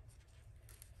hang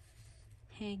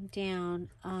down.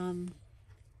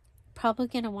 Probably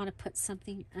going to want to put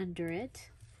something under it.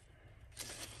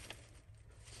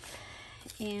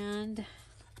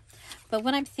 But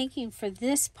what I'm thinking for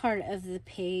this part of the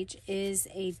page is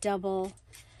a double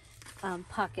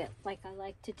pocket like I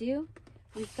like to do.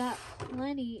 We've got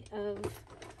plenty of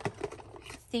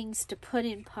things to put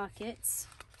in pockets.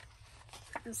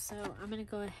 So I'm going to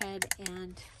go ahead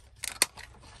and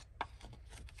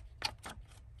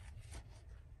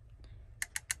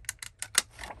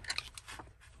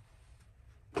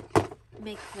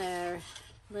make their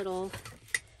little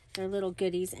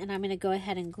goodies, and I'm going to go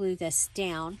ahead and glue this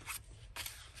down.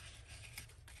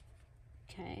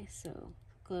 Okay, so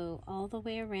glue all the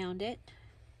way around it.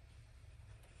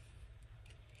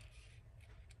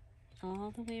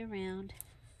 All the way around,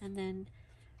 and then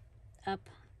up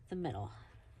the middle.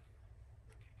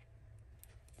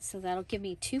 So that'll give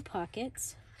me 2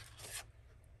 pockets.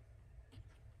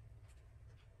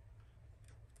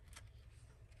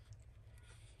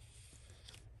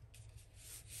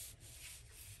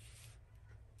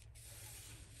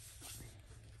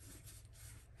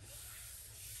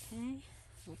 Okay,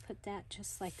 we'll put that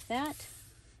just like that.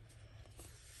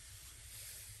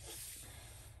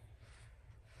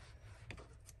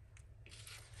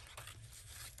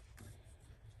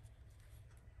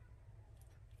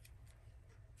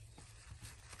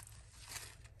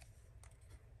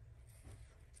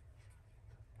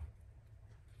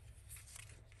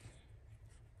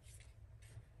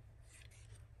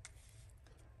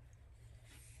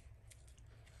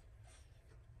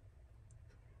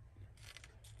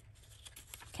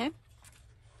 Okay,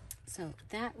 so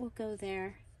that will go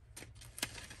there.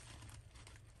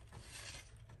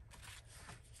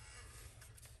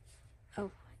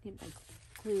 Oh, I need my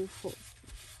glue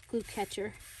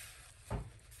catcher.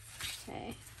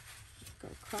 Okay, go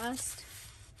across,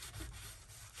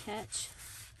 catch,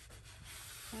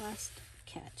 cross,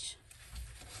 catch.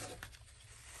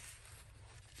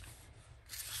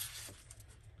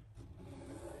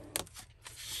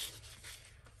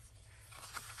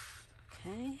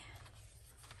 Okay.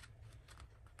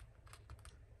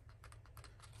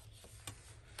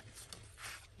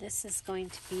 This is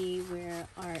going to be where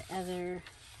our other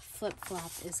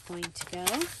flip-flop is going to go.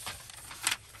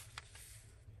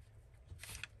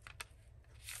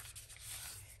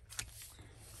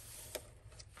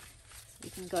 So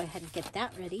you can go ahead and get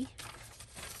that ready.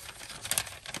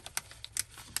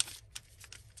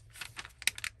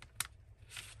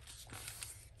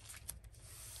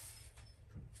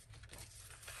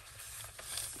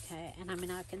 Okay, and I'm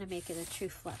not going to make it a true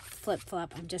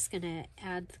flip-flop. I'm just going to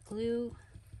add the glue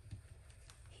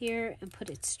here and put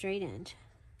it straight in,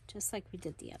 just like we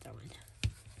did the other one.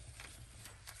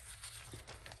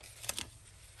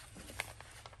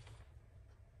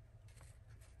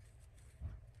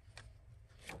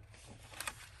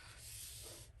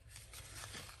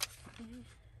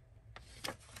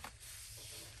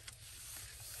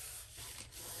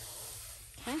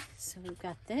 Okay, so we've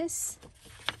got this,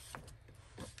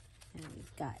 and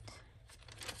we've got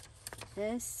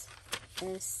this,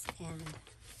 and that.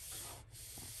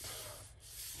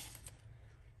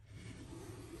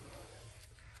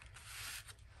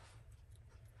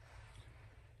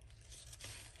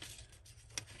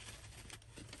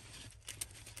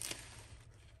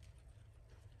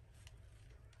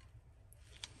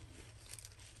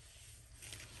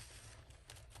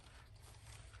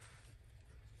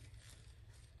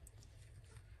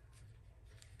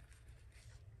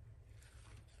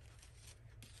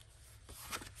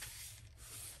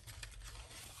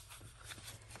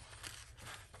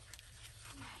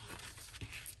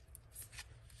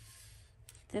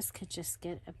 This could just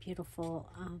get a beautiful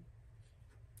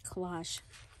collage.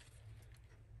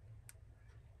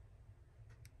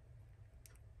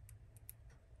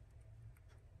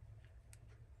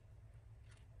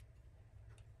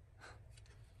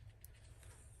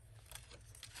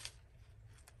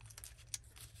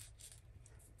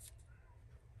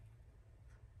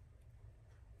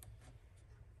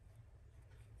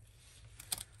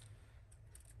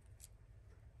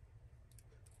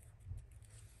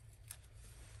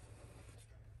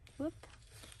 Whoop.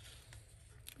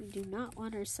 We do not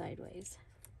want her sideways.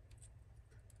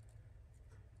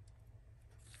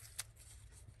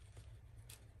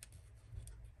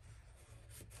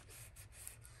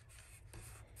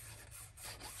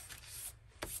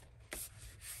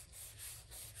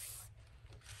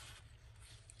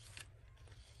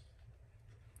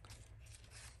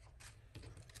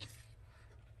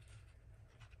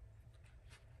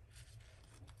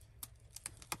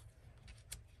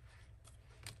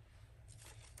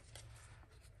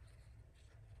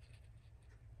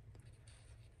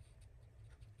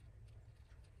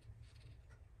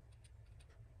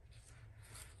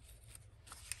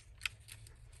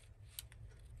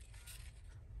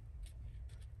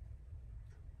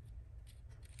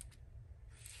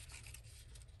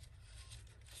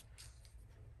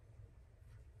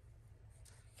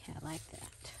 like that.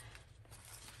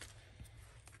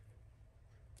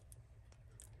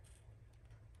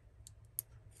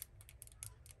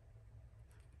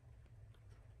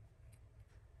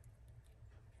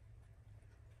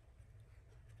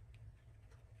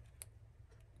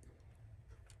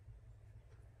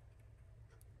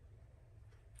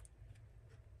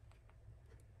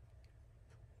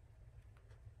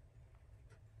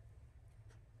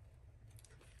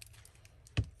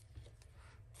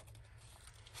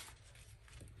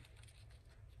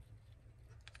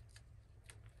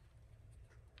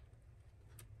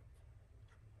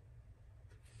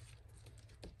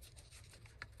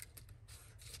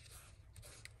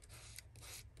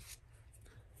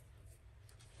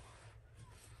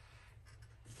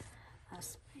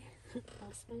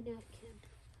 Lost my napkin.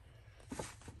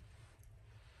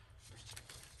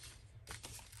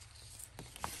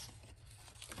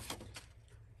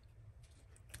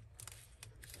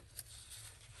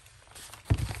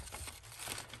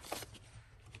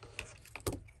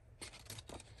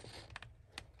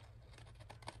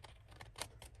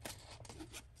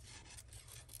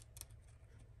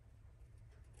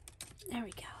 There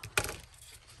we go.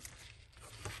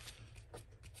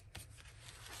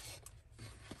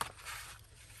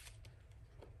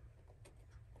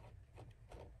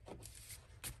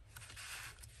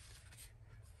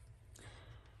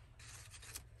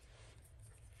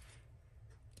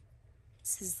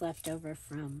 This is left over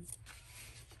from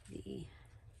the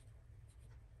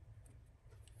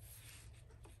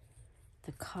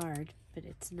card, but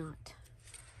it's not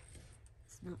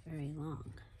very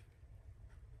long.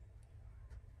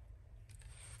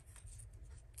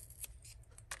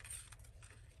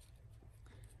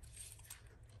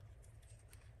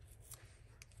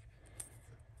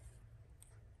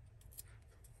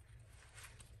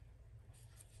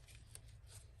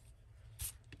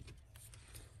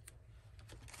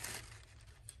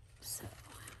 So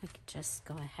I could just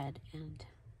go ahead and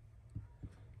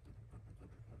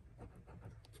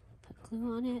put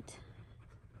glue on it.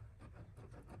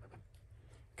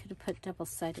 Could have put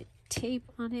double-sided tape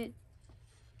on it,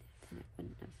 then it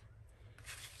wouldn't have.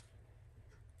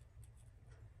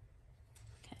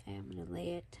 Okay, I'm going to lay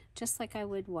it just like I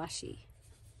would washi.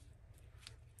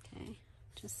 Okay,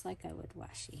 just like I would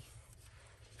washi.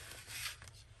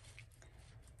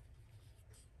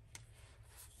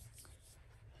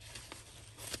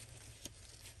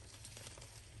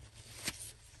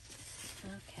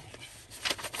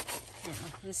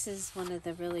 This is one of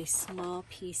the really small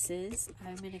pieces.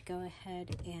 I'm going to go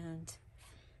ahead and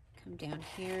come down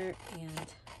here and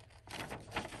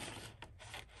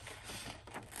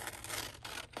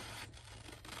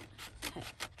cut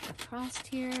across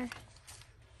here.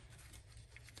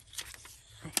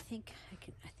 I think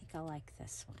I like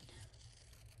this one.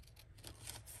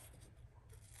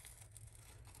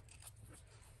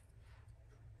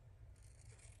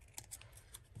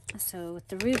 So with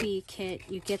the Ruby kit,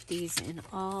 you get these in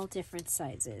all different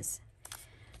sizes.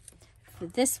 For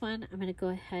this one, I'm going to go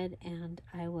ahead and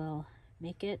I will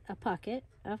make it a pocket,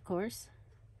 of course,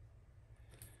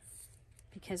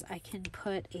 because I can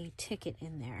put a ticket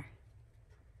in there.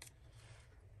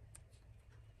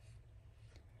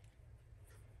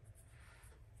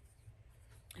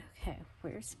 Okay,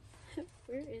 where is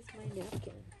my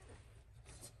napkin?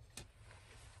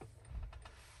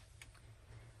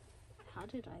 How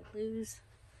did I lose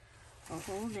a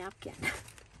whole napkin?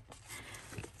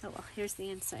 Oh well, here's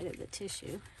the inside of the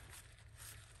tissue.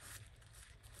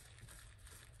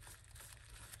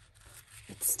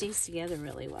 It stays together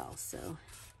really well, so.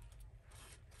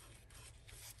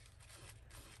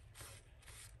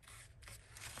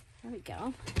 There we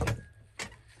go.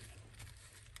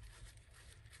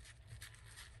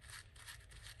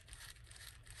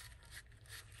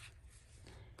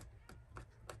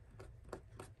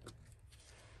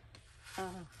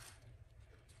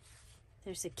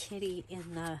 There's a kitty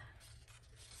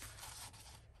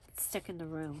stuck in the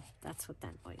room. That's what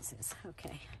that noise is.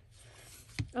 Okay.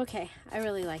 Okay, I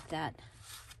really like that.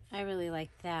 I really like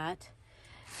that.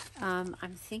 I'm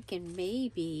thinking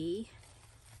maybe,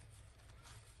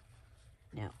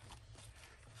 no.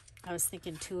 I was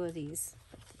thinking 2 of these,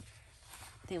 but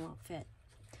they won't fit.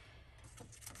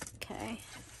 Okay.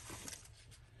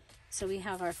 So we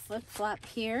have our flip-flop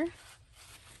here.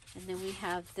 And then we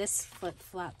have this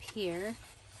flip-flop here.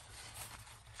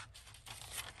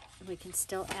 We can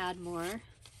still add more.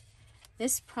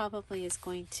 This probably is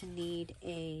going to need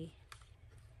a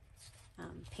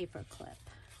paper clip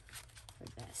for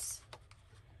this.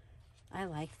 I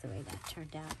like the way that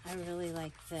turned out. I really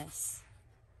like this.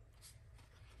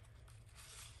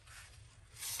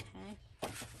 Okay.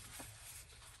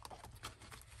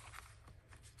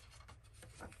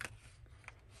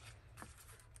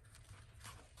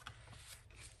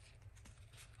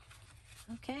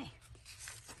 Okay.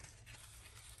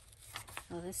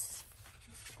 Well,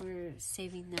 we're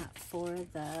saving that for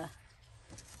the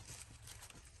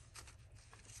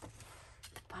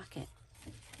pocket,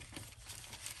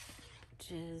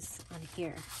 which is on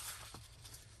here,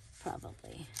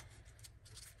 probably.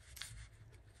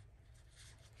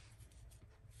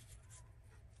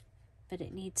 But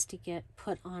it needs to get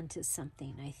put onto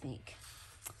something, I think.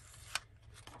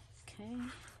 Okay.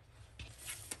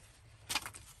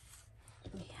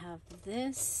 We have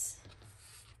this.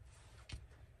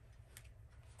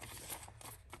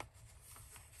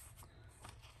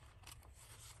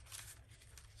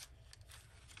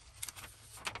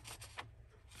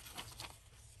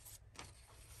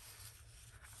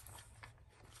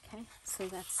 Okay, so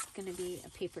that's going to be a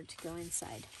paper to go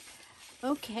inside.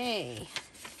 Okay.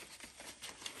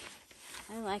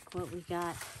 I like what we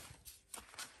got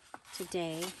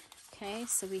today. Okay,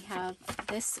 so we have,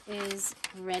 this is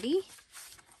ready.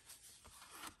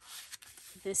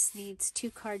 This needs 2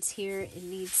 cards here. It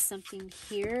needs something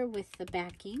here with the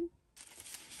backing.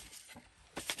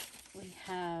 We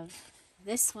have,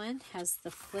 this one has the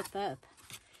flip up,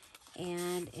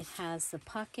 and it has the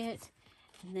pocket,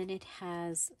 and then it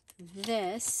has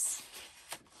this.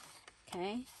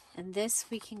 Okay, and this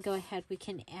we can go ahead, we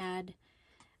can add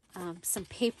some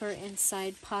paper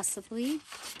inside possibly.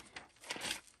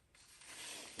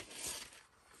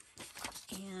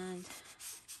 And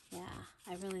yeah,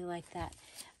 I really like that.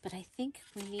 But I think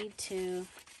we need to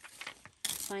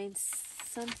find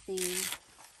something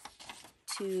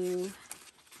to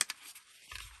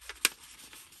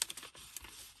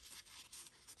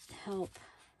help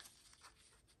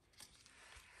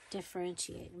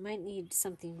differentiate. We might need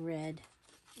something red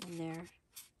in there.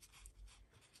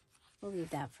 We'll leave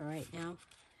that for right now.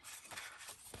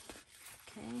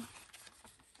 Okay.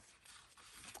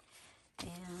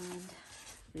 And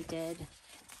we did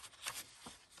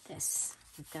this.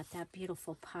 We've got that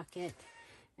beautiful pocket.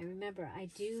 And remember, I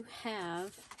do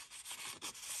have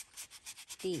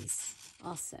these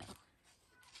also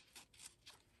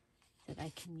that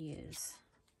I can use.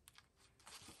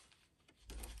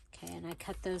 Okay, and I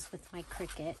cut those with my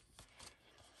Cricut.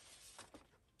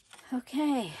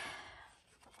 Okay.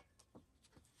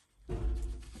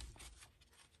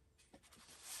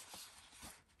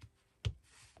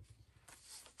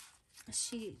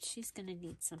 She's gonna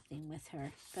need something with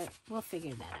her, but we'll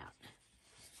figure that out.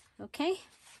 Okay,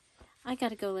 I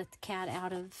gotta go let the cat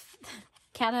out of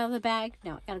the bag.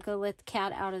 No, I gotta go let the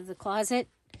cat out of the closet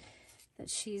that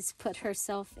she's put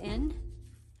herself in.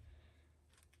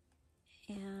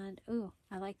 And ooh,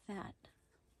 I like that.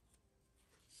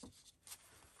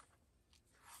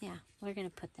 Yeah, we're gonna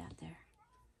put that there.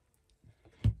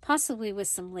 Possibly with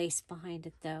some lace behind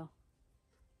it though.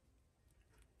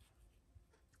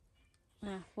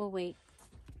 We'll wait.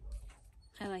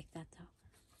 I like that though.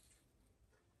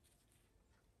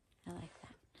 I like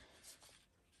that.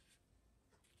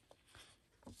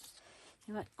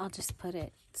 You know what? I'll just put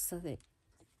it so that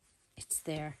it's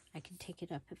there. I can take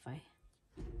it up if I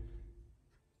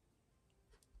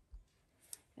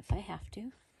have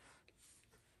to.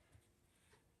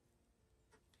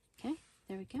 Okay,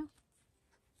 there we go.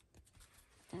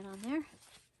 Put that on there.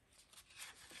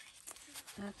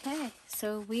 Okay,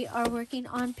 so we are working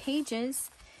on pages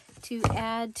to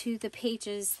add to the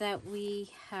pages that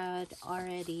we had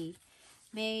already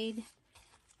made,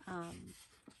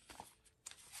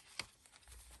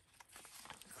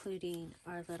 including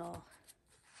our little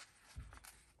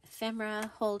ephemera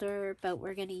holder, but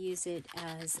we're going to use it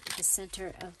as the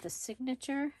center of the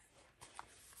signature.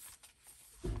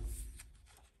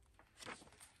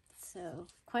 So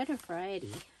quite a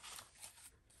variety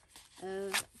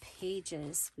of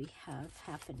pages we have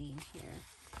happening here.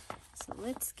 So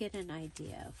let's get an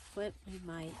idea of what we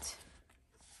might...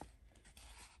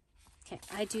 Okay,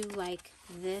 I do like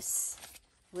this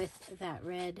with that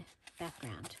red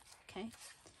background, okay?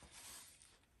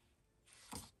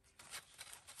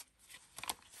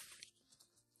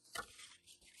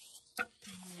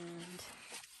 And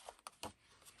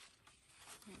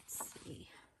let's see.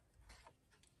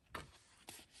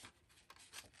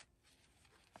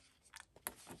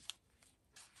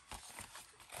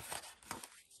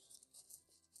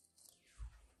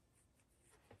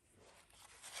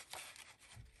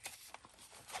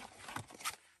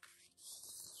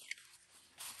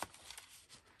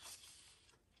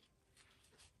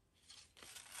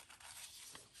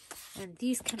 And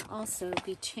these can also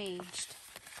be changed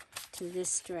to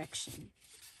this direction.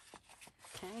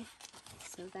 Okay,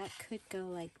 so that could go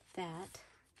like that.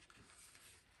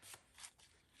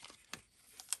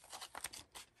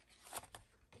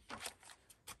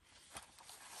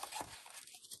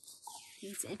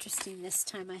 It's interesting, this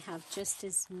time I have just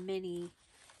as many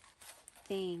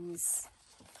things.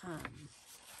 Oh,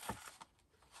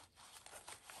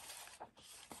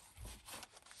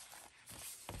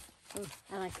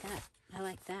 I like that. I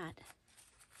like that.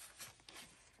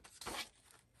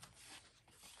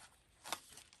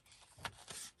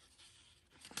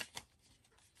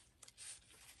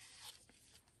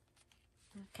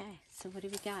 Okay, so what do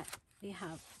we got? We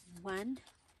have 1,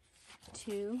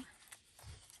 2,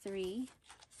 3,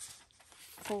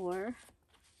 4,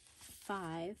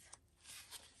 5,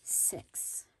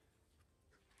 6.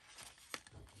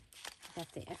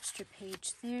 Got the extra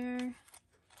page there, and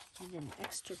then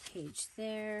extra page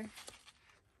there.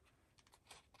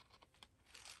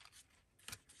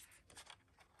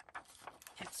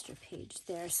 Extra page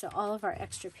there. So all of our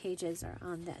extra pages are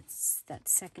on that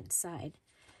second side.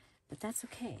 But that's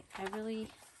okay. I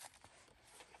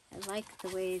like the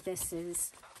way this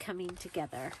is coming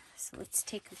together. So let's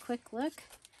take a quick look.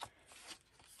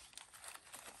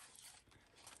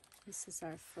 This is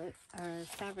our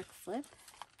fabric flip.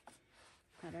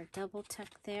 Got our double tuck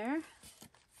there.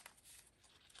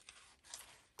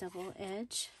 Double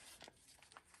edge.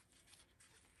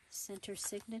 Center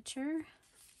signature.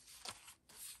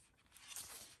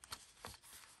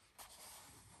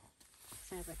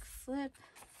 Fabric flip.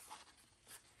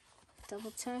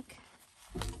 Double tuck.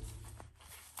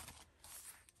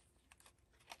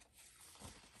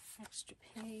 Extra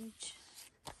page.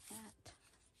 That.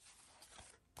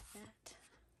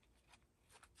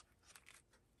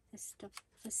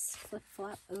 This flip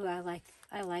flop. Ooh, I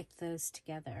like those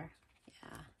together.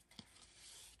 Yeah.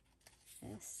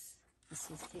 This is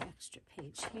the extra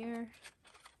page here.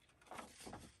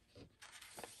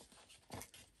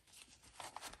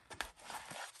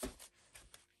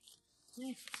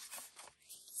 Okay.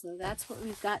 So that's what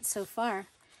we've got so far.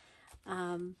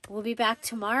 We'll be back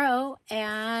tomorrow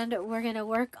and we're going to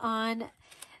work on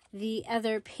the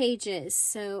other pages.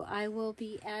 So I will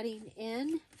be adding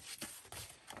in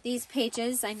these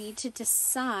pages. I need to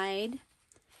decide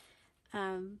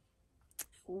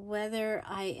whether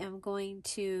I am going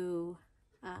to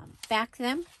back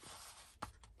them.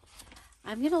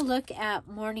 I'm going to look at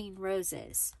Morning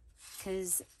Roses,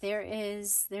 because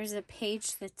there's a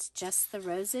page that's just the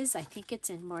roses. I think it's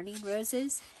in Morning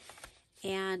Roses,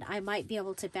 and I might be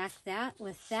able to back that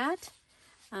with that.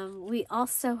 We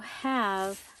also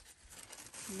have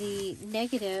the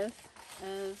negative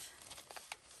of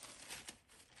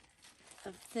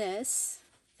this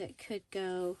that could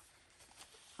go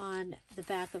on the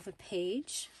back of a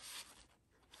page.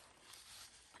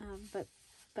 But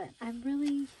I'm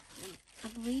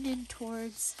leaning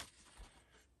towards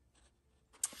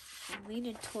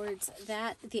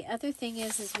that. The other thing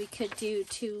is we could do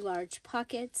 2 large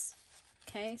pockets.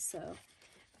 Okay, so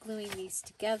gluing these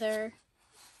together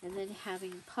and then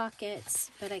having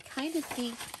pockets. But I kind of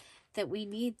think that we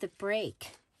need the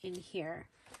break in here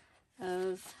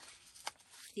of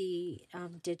the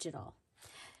digital.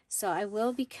 So I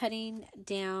will be cutting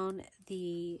down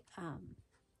the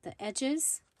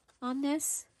edges on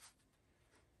this,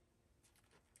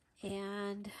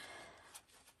 and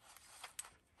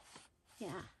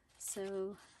yeah,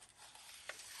 so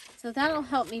that'll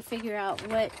help me figure out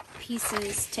what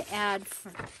pieces to add,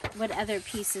 what other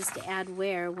pieces to add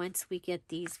where once we get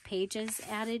these pages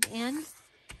added in.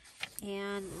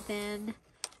 And then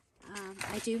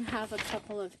I do have a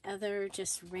couple of other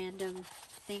just random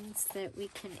things that we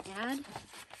can add.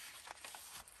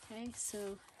 Okay,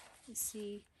 so you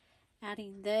see,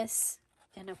 adding this,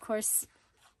 and of course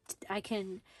I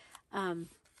can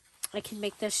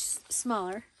make this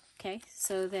smaller, okay,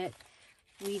 so that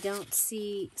we don't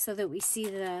see, so that we see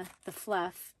the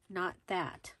fluff, not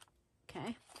that.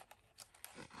 Okay.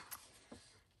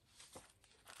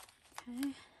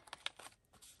 Okay.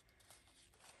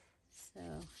 So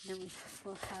then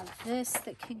we'll have this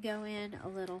that can go in a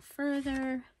little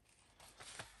further.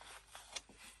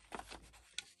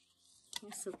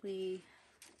 Possibly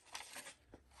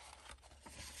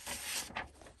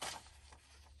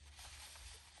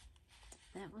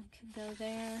that one can go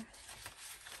there.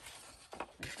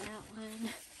 Like that one.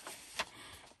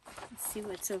 Let's see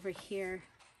what's over here.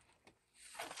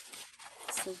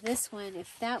 So this one,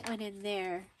 if that went in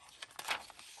there,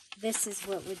 this is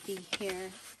what would be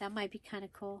here. That might be kind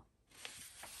of cool.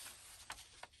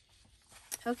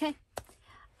 Okay.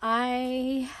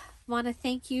 I want to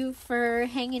thank you for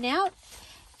hanging out.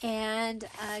 And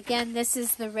again, this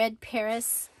is the Red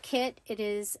Paris kit. It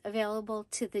is available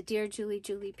to the Dear Julie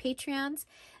Patreons.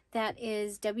 That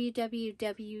is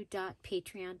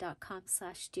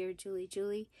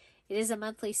www.patreon.com/DearJulieJulie. It is a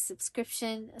monthly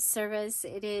subscription service.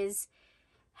 It is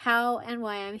how and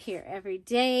why I'm here every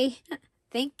day.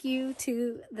 Thank you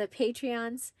to the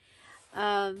Patreons.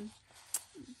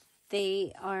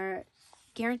 They are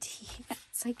guaranteed.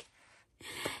 It's like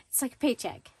a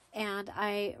paycheck, and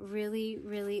I really,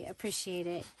 really appreciate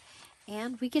it.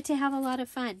 And we get to have a lot of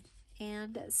fun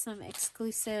and some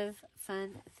exclusive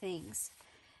fun things.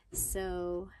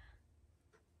 So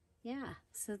yeah,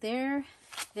 so there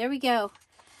we go.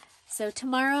 So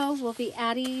tomorrow we'll be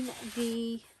adding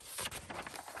the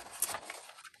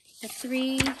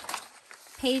 3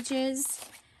 pages.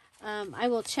 I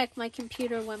will check my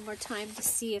computer one more time to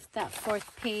see if that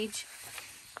 4th page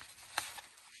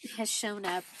has shown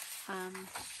up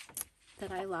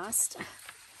that I lost.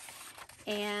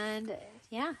 And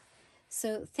yeah,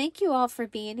 so thank you all for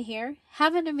being here.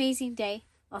 Have an amazing day.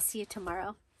 I'll see you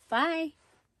tomorrow. Bye.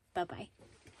 Bye-bye.